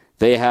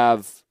 They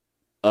have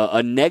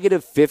a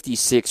negative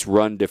 56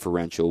 run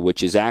differential,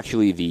 which is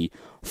actually the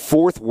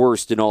 4th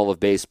worst in all of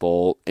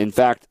baseball. In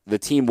fact, the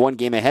team 1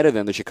 game ahead of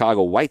them, the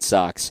Chicago White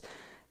Sox,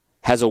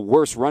 has a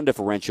worse run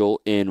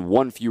differential in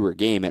 1 fewer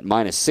game at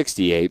minus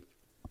 68.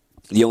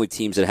 The only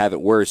teams that have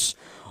it worse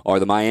are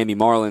the Miami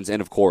Marlins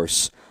and, of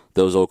course,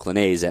 those Oakland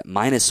A's at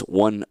minus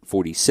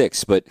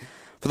 146. But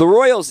for the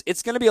Royals,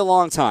 it's going to be a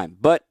long time.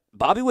 But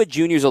Bobby Witt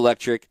Jr. is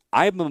electric.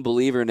 I'm a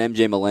believer in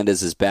MJ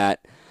Melendez's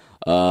bat.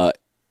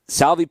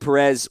 Salvi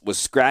Perez was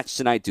scratched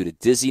tonight due to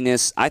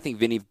dizziness. I think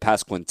Vinny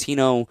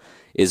Pasquantino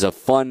is a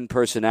fun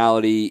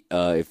personality,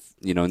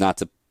 not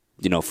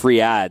to,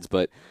 free ads,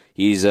 but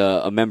he's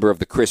a member of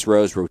the Chris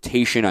Rose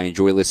rotation. I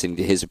enjoy listening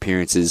to his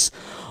appearances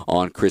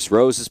on Chris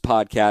Rose's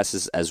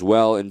podcasts as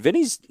well. And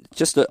Vinny's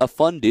just a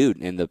fun dude.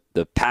 And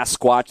the pass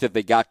squatch that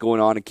they got going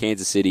on in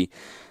Kansas City,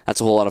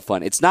 that's a whole lot of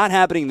fun. It's not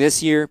happening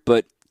this year,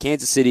 but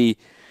Kansas City,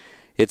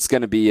 it's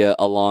going to be a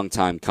long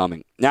time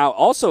coming. Now,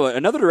 also,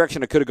 another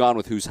direction I could have gone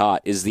with who's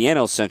hot is the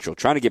NL Central,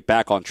 trying to get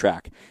back on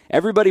track.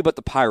 Everybody but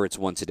the Pirates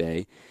won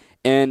today,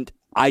 and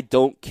I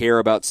don't care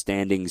about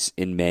standings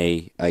in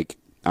May. I'm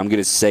going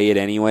to say it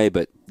anyway,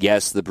 but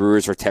yes, the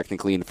Brewers are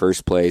technically in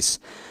first place.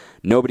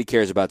 Nobody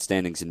cares about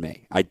standings in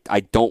May. I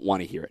don't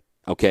want to hear it,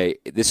 okay?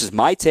 This is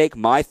my take,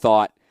 my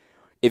thought.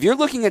 If you're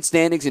looking at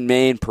standings in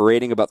May and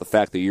parading about the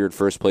fact that you're in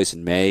first place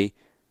in May,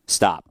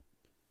 stop.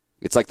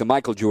 It's like the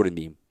Michael Jordan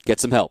meme. Get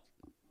some help.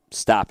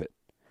 Stop it.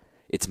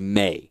 It's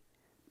May.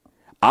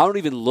 I don't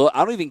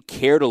even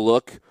care to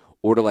look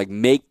or to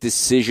make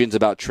decisions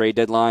about trade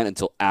deadline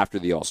until after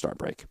the All-Star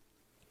break.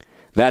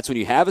 That's when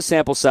you have a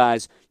sample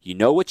size, you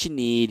know what you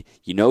need,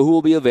 you know who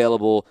will be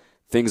available,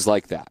 things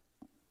like that.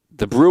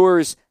 The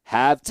Brewers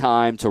have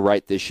time to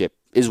right this ship.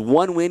 Is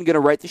one win going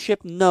to right the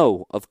ship?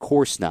 No, of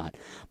course not.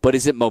 But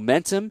is it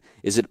momentum?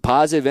 Is it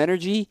positive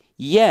energy?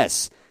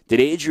 Yes.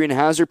 Did Adrian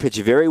Hauser pitch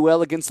very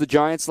well against the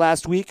Giants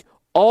last week?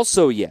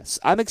 Also, yes.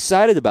 I'm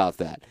excited about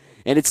that.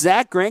 And it's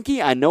Zach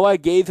Greinke. I know I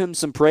gave him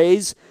some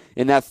praise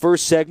in that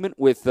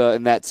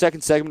in that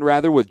second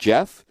segment with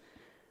Jeff.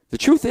 The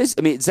truth is,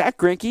 Zach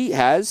Greinke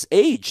has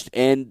aged,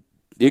 and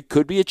it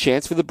could be a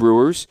chance for the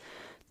Brewers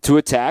to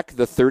attack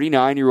the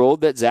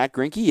 39-year-old that Zach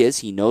Greinke is.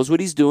 He knows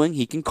what he's doing.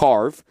 He can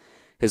carve.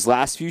 His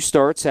last few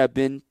starts have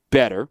been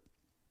better.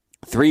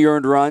 3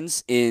 earned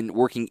runs in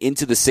working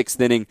into the 6th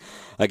inning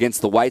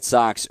against the White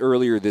Sox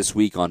earlier this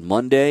week on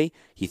Monday.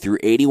 He threw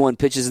 81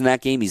 pitches in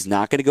that game. He's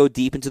not going to go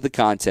deep into the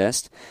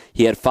contest.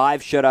 He had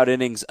 5 shutout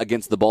innings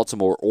against the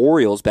Baltimore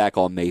Orioles back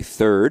on May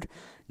 3rd.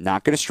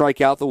 Not going to strike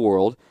out the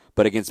world,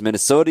 but against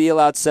Minnesota he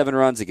allowed 7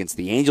 runs. Against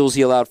the Angels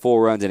he allowed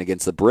 4 runs, and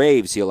against the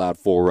Braves he allowed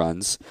 4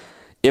 runs.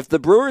 If the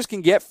Brewers can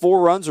get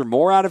 4 runs or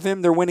more out of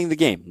him, they're winning the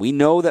game. We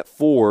know that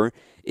 4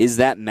 is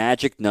that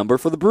magic number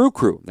for the Brew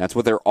Crew. That's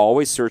what they're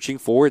always searching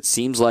for. It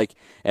seems like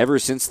ever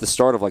since the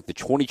start of the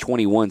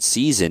 2021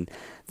 season,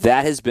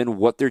 that has been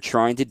what they're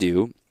trying to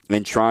do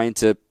and trying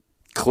to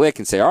click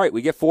and say, all right,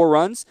 we get 4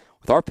 runs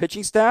with our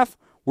pitching staff,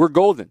 we're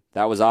golden.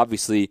 That was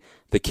obviously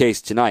the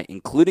case tonight.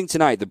 Including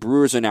tonight, the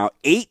Brewers are now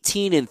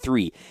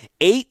 18-3.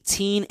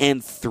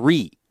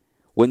 18-3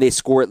 when they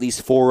score at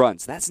least 4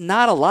 runs. That's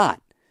not a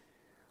lot.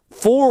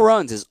 4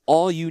 runs is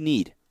all you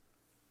need.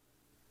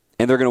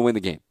 And they're going to win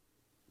the game.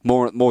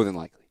 More than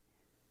likely.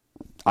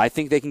 I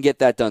think they can get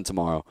that done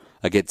tomorrow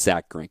against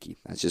Zach Greinke.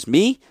 That's just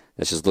me.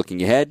 That's just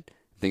looking ahead.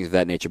 Things of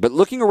that nature. But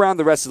looking around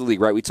the rest of the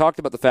league, right, we talked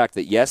about the fact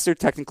that, yes, they're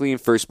technically in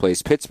first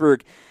place.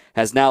 Pittsburgh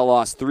has now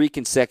lost 3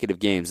 consecutive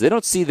games. They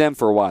don't see them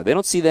for a while. They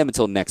don't see them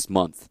until next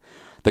month.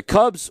 The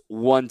Cubs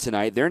won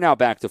tonight. They're now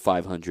back to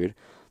 500.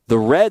 The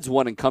Reds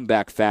won in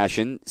comeback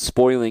fashion,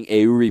 spoiling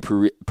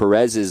Eury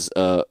Perez's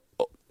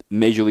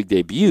Major League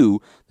debut,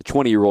 the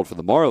 20-year-old for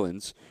the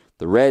Marlins.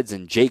 The Reds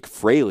and Jake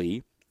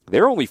Fraley,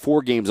 they're only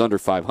 4 games under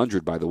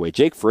 500, by the way.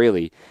 Jake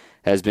Fraley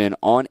has been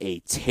on a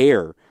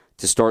tear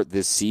to start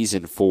this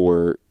season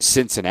for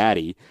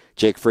Cincinnati.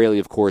 Jake Fraley,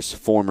 of course,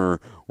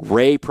 former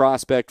Ray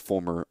prospect,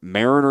 former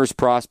Mariners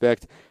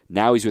prospect.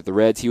 Now he's with the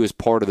Reds. He was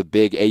part of the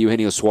big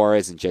Eugenio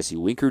Suarez and Jesse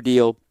Winker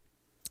deal.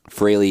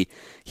 Fraley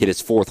hit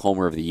his 4th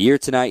homer of the year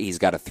tonight. He's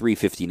got a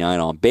 359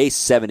 on base,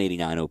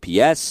 789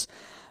 OPS.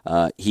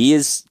 He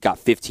has got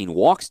 15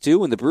 walks, too.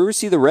 When the Brewers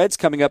see the Reds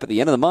coming up at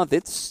the end of the month,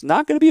 it's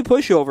not going to be a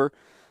pushover.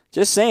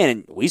 Just saying.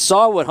 And we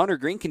saw what Hunter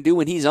Green can do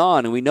when he's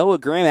on, and we know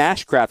what Graham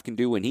Ashcraft can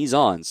do when he's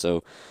on.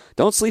 So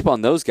don't sleep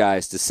on those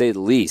guys, to say the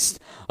least.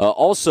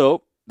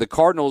 Also, the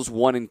Cardinals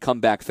won in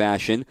comeback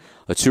fashion.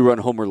 A 2-run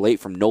homer late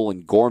from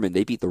Nolan Gorman.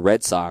 They beat the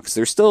Red Sox.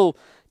 They're still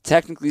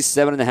technically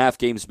 7.5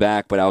 games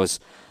back, but I was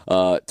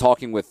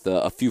talking with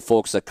a few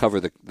folks that cover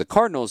the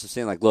Cardinals and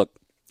saying, like, look,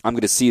 I'm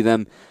going to see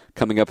them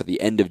coming up at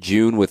the end of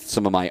June with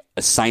some of my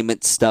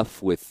assignment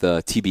stuff with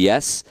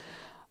TBS.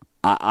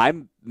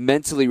 I'm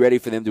mentally ready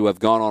for them to have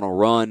gone on a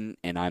run,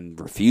 and I'm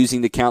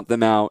refusing to count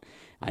them out.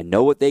 I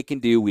know what they can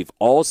do. We've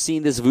all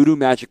seen this voodoo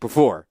magic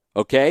before,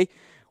 okay?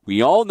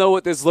 We all know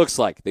what this looks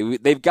like.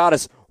 They've got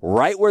us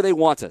right where they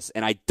want us,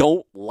 and I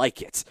don't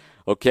like it,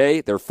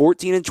 okay? They're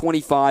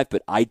 14-25,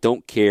 but I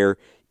don't care.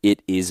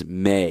 It is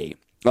May.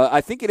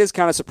 I think it is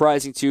kind of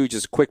surprising, too,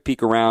 just a quick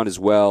peek around as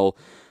well.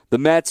 The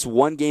Mets,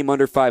 1 game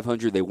under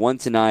 500. They won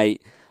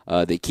tonight.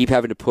 They keep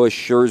having to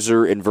push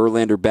Scherzer and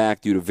Verlander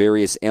back due to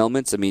various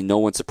ailments. I mean, no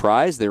one's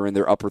surprised. They're in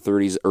their upper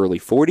 30s, early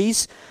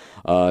 40s.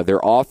 Their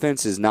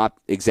offense has not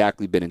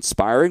exactly been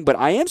inspiring, but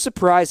I am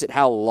surprised at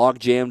how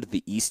log-jammed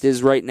the East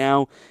is right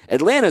now.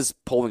 Atlanta's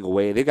pulling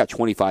away. They've got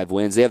 25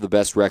 wins. They have the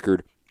best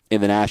record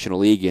in the National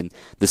League and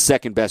the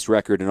second best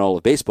record in all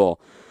of baseball.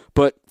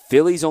 But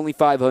Philly's only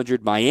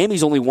 500.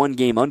 Miami's only 1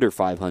 game under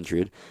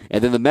 500.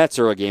 And then the Mets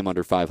are a game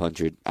under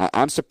 500.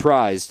 I'm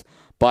surprised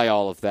by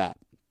all of that.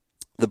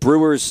 The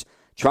Brewers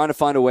trying to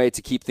find a way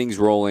to keep things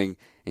rolling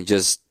and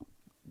just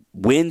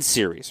win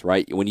series,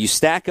 right? When you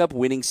stack up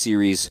winning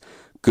series,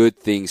 good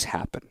things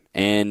happen.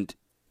 And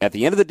at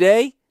the end of the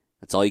day,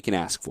 that's all you can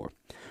ask for.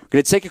 We're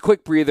going to take a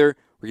quick breather.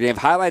 We're going to have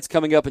highlights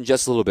coming up in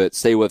just a little bit.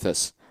 Stay with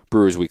us.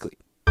 Brewers Weekly.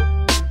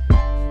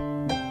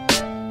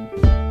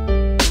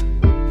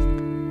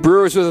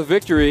 Brewers with a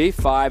victory,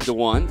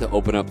 5-1 to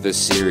open up this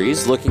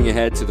series. Looking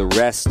ahead to the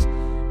rest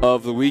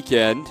of the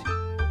weekend.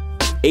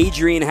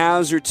 Adrian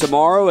Hauser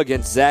tomorrow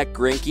against Zach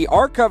Greinke.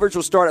 Our coverage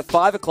will start at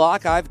 5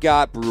 o'clock. I've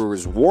got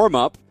Brewers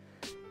warm-up,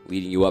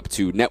 leading you up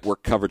to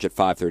network coverage at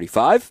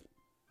 5:35.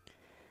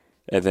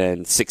 And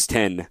then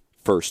 6:10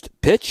 first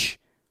pitch.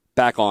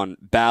 Back on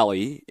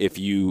Bally if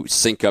you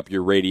sync up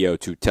your radio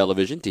to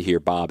television to hear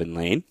Bob and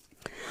Lane.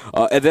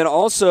 And then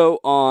also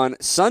on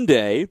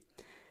Sunday,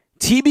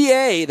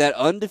 TBA, that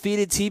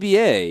undefeated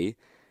TBA,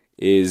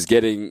 is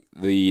getting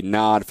the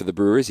nod for the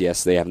Brewers.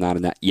 Yes, they have not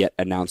yet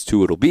announced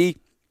who it'll be.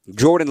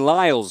 Jordan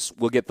Lyles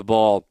will get the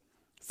ball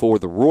for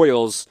the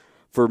Royals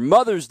for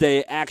Mother's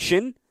Day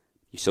action.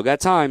 You still got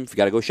time. If you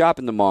got to go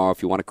shopping tomorrow,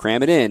 if you want to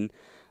cram it in,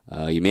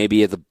 you may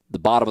be at the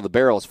bottom of the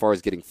barrel as far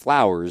as getting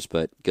flowers,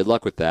 but good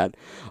luck with that.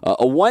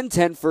 A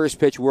 1:10 first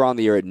pitch. We're on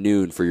the air at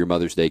noon for your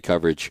Mother's Day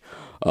coverage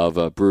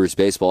of Brewers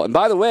baseball. And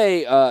by the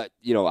way, I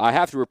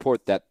have to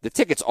report that the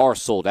tickets are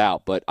sold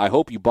out, but I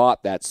hope you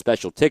bought that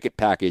special ticket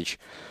package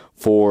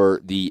for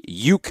the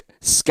Uke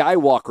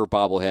Skywalker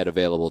bobblehead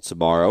available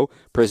tomorrow,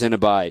 presented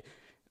by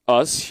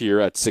us here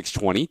at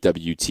 620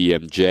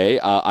 WTMJ.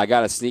 I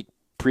got a sneak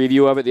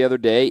preview of it the other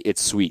day.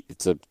 It's sweet.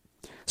 It's a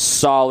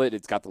solid.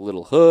 It's got the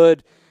little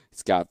hood.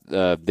 It's got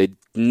they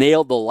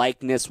nailed the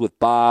likeness with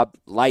Bob,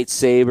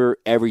 lightsaber,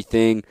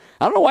 everything.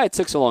 I don't know why it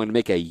took so long to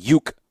make a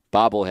Uke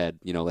bobblehead,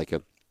 like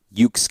a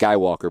Uke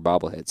Skywalker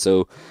bobblehead.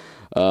 So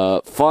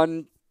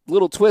fun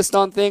little twist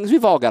on things.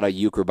 We've all got a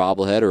euchre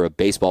bobblehead or a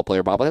baseball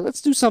player bobblehead.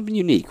 Let's do something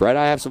unique, right?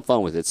 I have some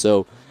fun with it.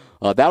 So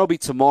that'll be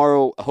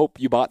tomorrow. I hope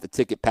you bought the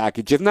ticket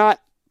package. If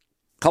not,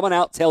 coming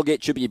out,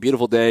 tailgate should be a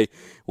beautiful day.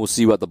 We'll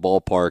see you at the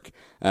ballpark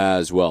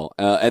as well.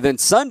 And then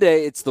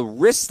Sunday, it's the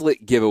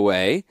wristlet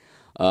giveaway.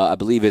 I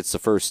believe it's the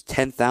first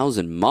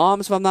 10,000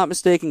 moms, if I'm not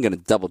mistaken. Going to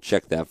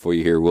double-check that for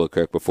you here real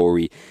quick before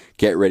we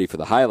get ready for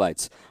the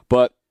highlights.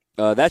 But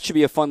that should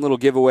be a fun little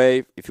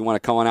giveaway. If you want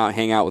to come on out and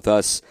hang out with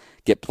us,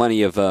 get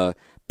plenty of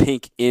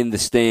pink in the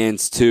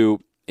stands, too.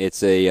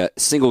 It's a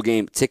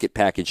single-game ticket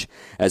package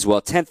as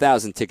well.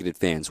 10,000 ticketed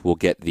fans will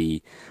get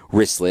the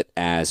wristlet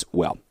as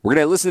well. We're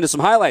going to listen to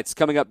some highlights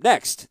coming up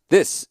next.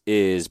 This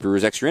is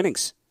Brewers Extra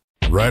Innings.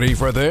 Ready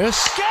for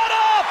this? Get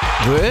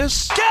up!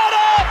 This? Get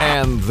up!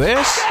 And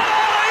this? Get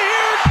out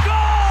of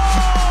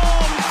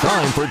here! Go!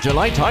 Time for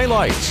tonight's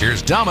highlights.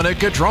 Here's Dominic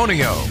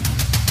Cotroneo.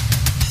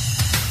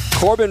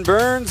 Corbin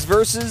Burnes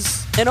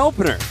versus an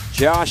opener.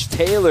 Josh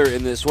Taylor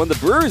in this one. The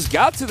Brewers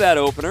got to that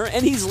opener,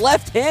 and he's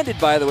left-handed,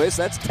 by the way,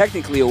 so that's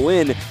technically a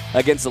win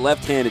against a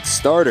left-handed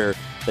starter.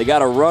 They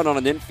got a run on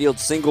an infield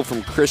single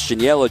from Christian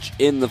Yelich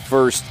in the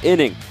first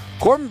inning.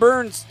 Corbin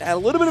Burnes had a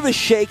little bit of a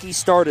shaky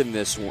start in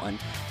this one.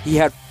 He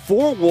had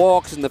 4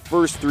 walks in the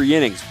first 3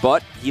 innings,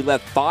 but he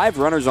left 5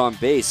 runners on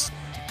base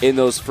in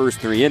those first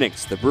 3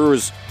 innings. The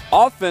Brewers'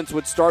 offense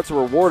would start to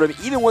reward him,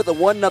 even with a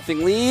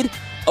 1-0 lead.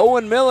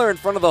 Owen Miller in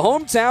front of the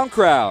hometown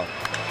crowd.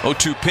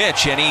 0-2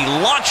 pitch, and he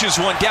launches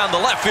one down the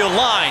left field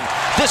line.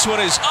 This one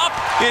is up.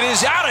 It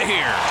is out of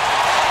here.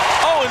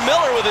 Owen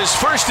Miller with his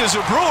first as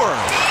a Brewer.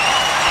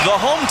 The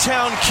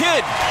hometown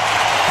kid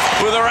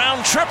with a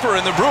round tripper,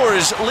 and the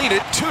Brewers lead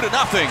it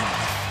 2-0.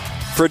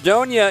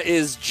 Fredonia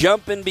is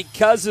jumping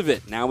because of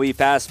it. Now we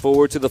fast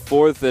forward to the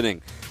 4th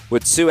inning.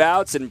 With 2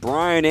 outs and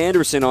Brian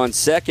Anderson on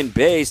second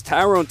base,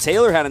 Tyrone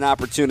Taylor had an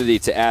opportunity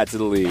to add to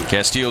the lead.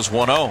 Castillo's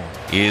 1-0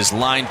 is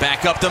lined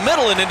back up the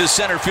middle and into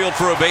center field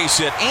for a base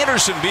hit.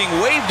 Anderson being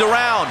waved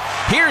around.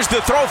 Here's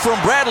the throw from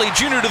Bradley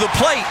Jr. to the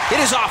plate. It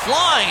is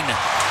offline.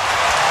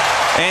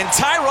 And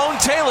Tyrone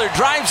Taylor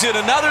drives in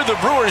another. The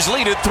Brewers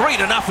lead it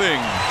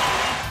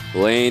 3-0.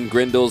 Lane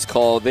Grindle's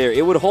call there.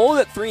 It would hold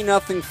at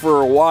 3-0 for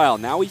a while.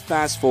 Now we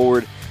fast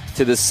forward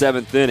to the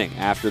 7th inning.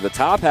 After the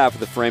top half of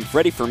the frame,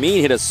 Freddy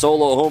Fermin hit a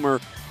solo homer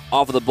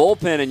off of the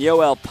bullpen and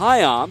Joel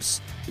Payamps.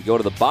 We go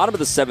to the bottom of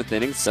the 7th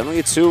inning. Suddenly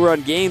a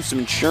 2-run game. Some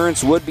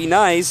insurance would be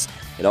nice.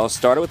 It all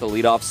started with a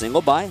leadoff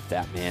single by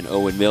that man,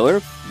 Owen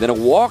Miller. Then a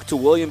walk to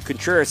William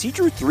Contreras. He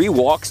drew 3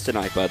 walks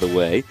tonight, by the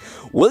way.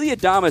 Willy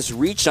Adames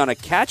reached on a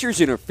catcher's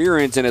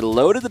interference and it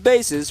loaded the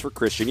bases for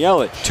Christian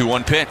Yelich.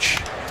 2-1 pitch.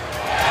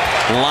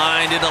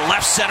 Lined into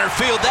left center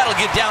field. That'll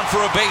get down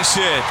for a base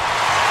hit.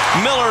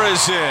 Miller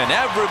is in.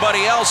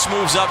 Everybody else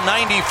moves up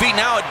 90 feet.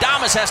 Now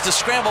Adames has to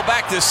scramble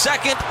back to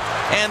second,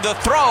 and the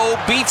throw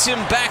beats him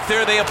back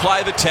there. They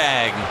apply the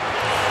tag.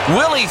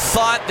 Willie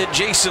thought that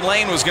Jason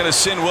Lane was going to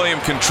send William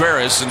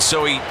Contreras, and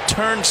so he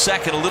turned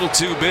second a little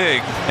too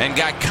big and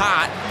got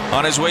caught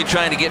on his way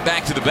trying to get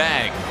back to the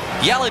bag.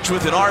 Yelich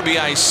with an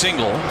RBI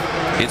single.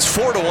 It's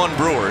 4-1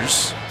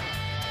 Brewers.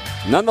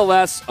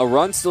 Nonetheless, a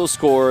run still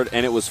scored,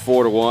 and it was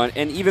 4-1.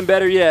 And even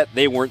better yet,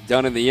 they weren't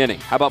done in the inning.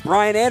 How about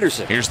Brian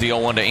Anderson? Here's the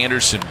 0-1 to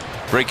Anderson.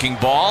 Breaking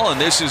ball, and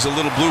this is a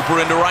little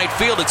blooper into right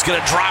field. It's going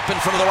to drop in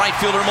front of the right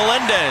fielder,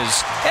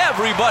 Melendez.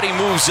 Everybody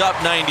moves up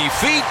 90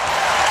 feet.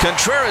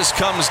 Contreras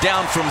comes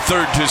down from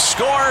third to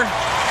score.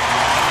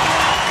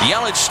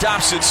 Yelich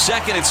stops at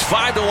second. It's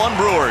 5-1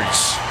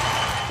 Brewers.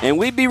 And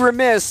we'd be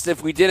remiss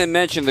if we didn't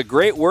mention the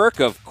great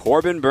work of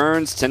Corbin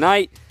Burnes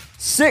tonight.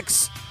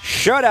 6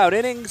 shutout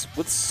innings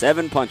with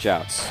 7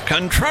 punch-outs.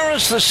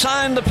 Contreras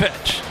assigned the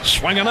pitch.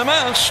 Swing and a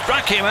miss.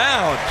 Struck him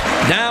out.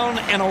 Down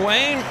and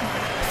away.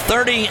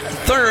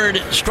 33rd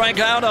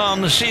strikeout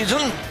on the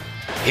season.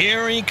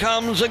 Here he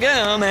comes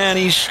again, and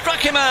he struck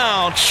him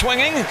out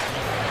swinging.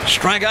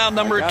 Strikeout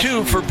number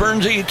 2 for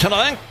Burnesy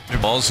tonight.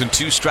 Balls and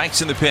 2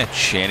 strikes in the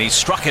pitch, and he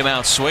struck him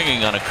out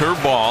swinging on a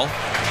curveball.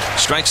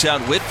 Strikes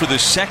out Witt for the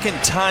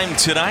 2nd time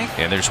tonight,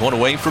 and there's one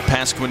away for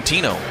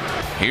Pasquantino.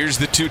 Here's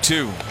the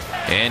 2-2.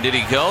 And did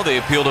he go? They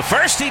appeal to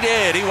first. He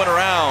did. He went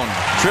around.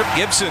 Trip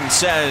Gibson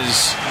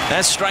says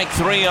that's strike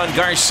 3 on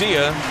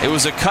Garcia. It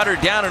was a cutter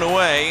down and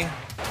away.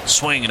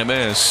 Swing and a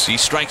miss. He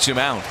strikes him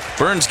out.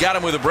 Burnes got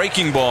him with a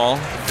breaking ball.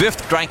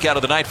 5th strikeout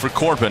of the night for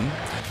Corbin.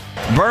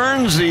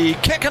 Burnes, the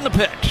kick and the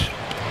pitch.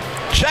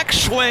 Check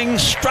swing,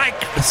 strike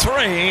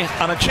 3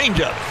 on a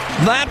changeup.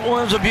 That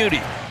was a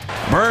beauty.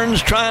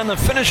 Burnes trying to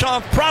finish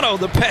off Prado,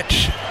 the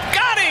pitch.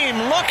 Got him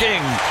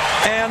looking,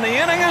 and the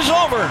inning is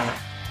over.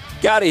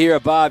 Got to hear a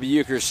Bob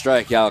Uecker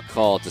strikeout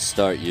call to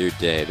start your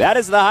day. That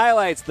is the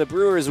highlights. The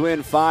Brewers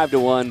win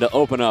 5-1 to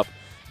open up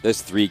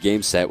this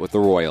 3-game set with the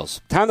Royals.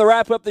 Time to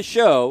wrap up the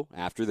show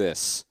after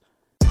this.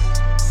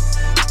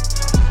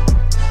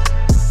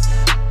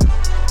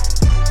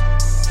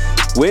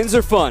 Wins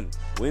are fun.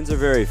 Wins are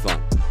very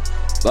fun.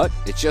 But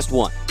it's just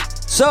one.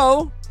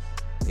 So,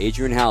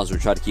 Adrian Hauser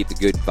will try to keep the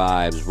good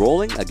vibes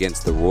rolling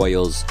against the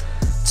Royals.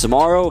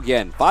 Tomorrow,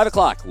 again, 5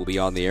 o'clock, we'll be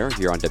on the air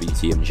here on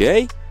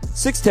WTMJ.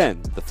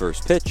 6:10, the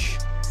first pitch.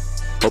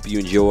 Hope you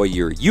enjoy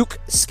your Luke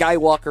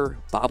Skywalker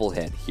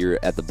bobblehead here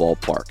at the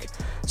ballpark.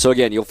 So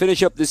again, you'll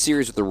finish up this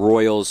series with the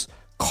Royals.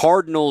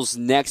 Cardinals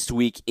next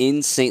week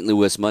in St.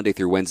 Louis, Monday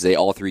through Wednesday.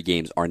 All 3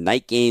 games are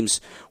night games.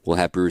 We'll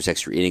have Brewers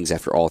Extra Innings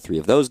after all 3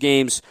 of those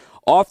games.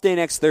 Off day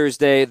next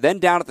Thursday, then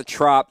down at the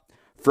Trop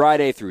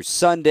Friday through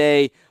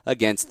Sunday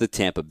against the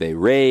Tampa Bay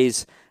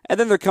Rays. And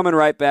then they're coming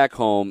right back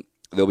home.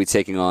 They'll be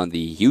taking on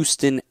the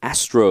Houston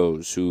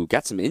Astros, who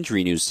got some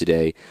injury news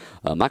today.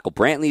 Michael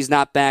Brantley's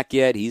not back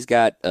yet. He's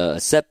got a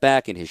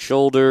setback in his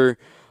shoulder.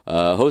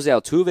 Jose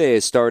Altuve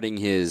is starting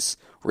his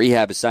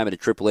rehab assignment at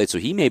AAA, so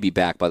he may be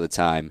back by the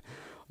time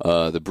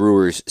the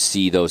Brewers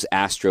see those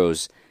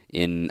Astros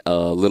in a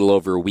little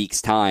over a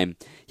week's time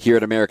here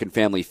at American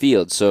Family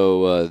Field.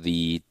 So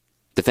the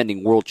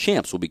defending world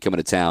champs will be coming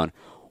to town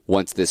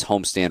once this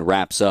homestand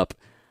wraps up.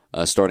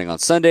 Starting on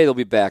Sunday, they'll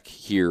be back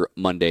here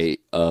Monday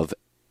of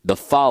the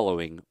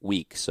following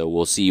week. So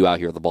we'll see you out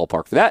here at the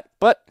ballpark for that.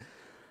 But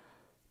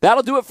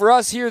that'll do it for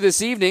us here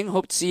this evening.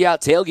 Hope to see you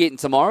out tailgating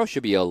tomorrow.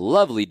 Should be a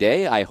lovely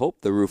day. I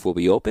hope the roof will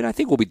be open. I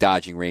think we'll be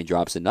dodging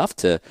raindrops enough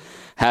to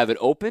have it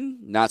open.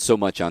 Not so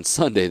much on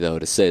Sunday, though,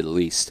 to say the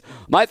least.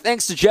 My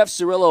thanks to Jeff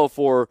Cirillo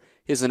for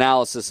his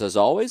analysis, as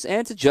always,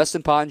 and to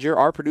Justin Pottinger,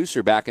 our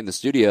producer, back in the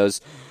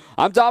studios.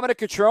 I'm Dominic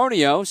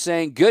Cotroneo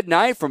saying good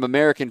night from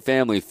American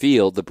Family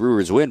Field. The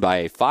Brewers win by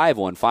a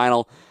 5-1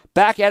 final.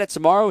 Back at it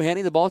tomorrow,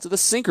 handing the ball to the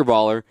sinker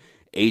baller,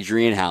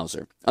 Adrian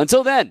Hauser.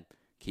 Until then,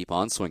 keep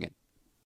on swinging.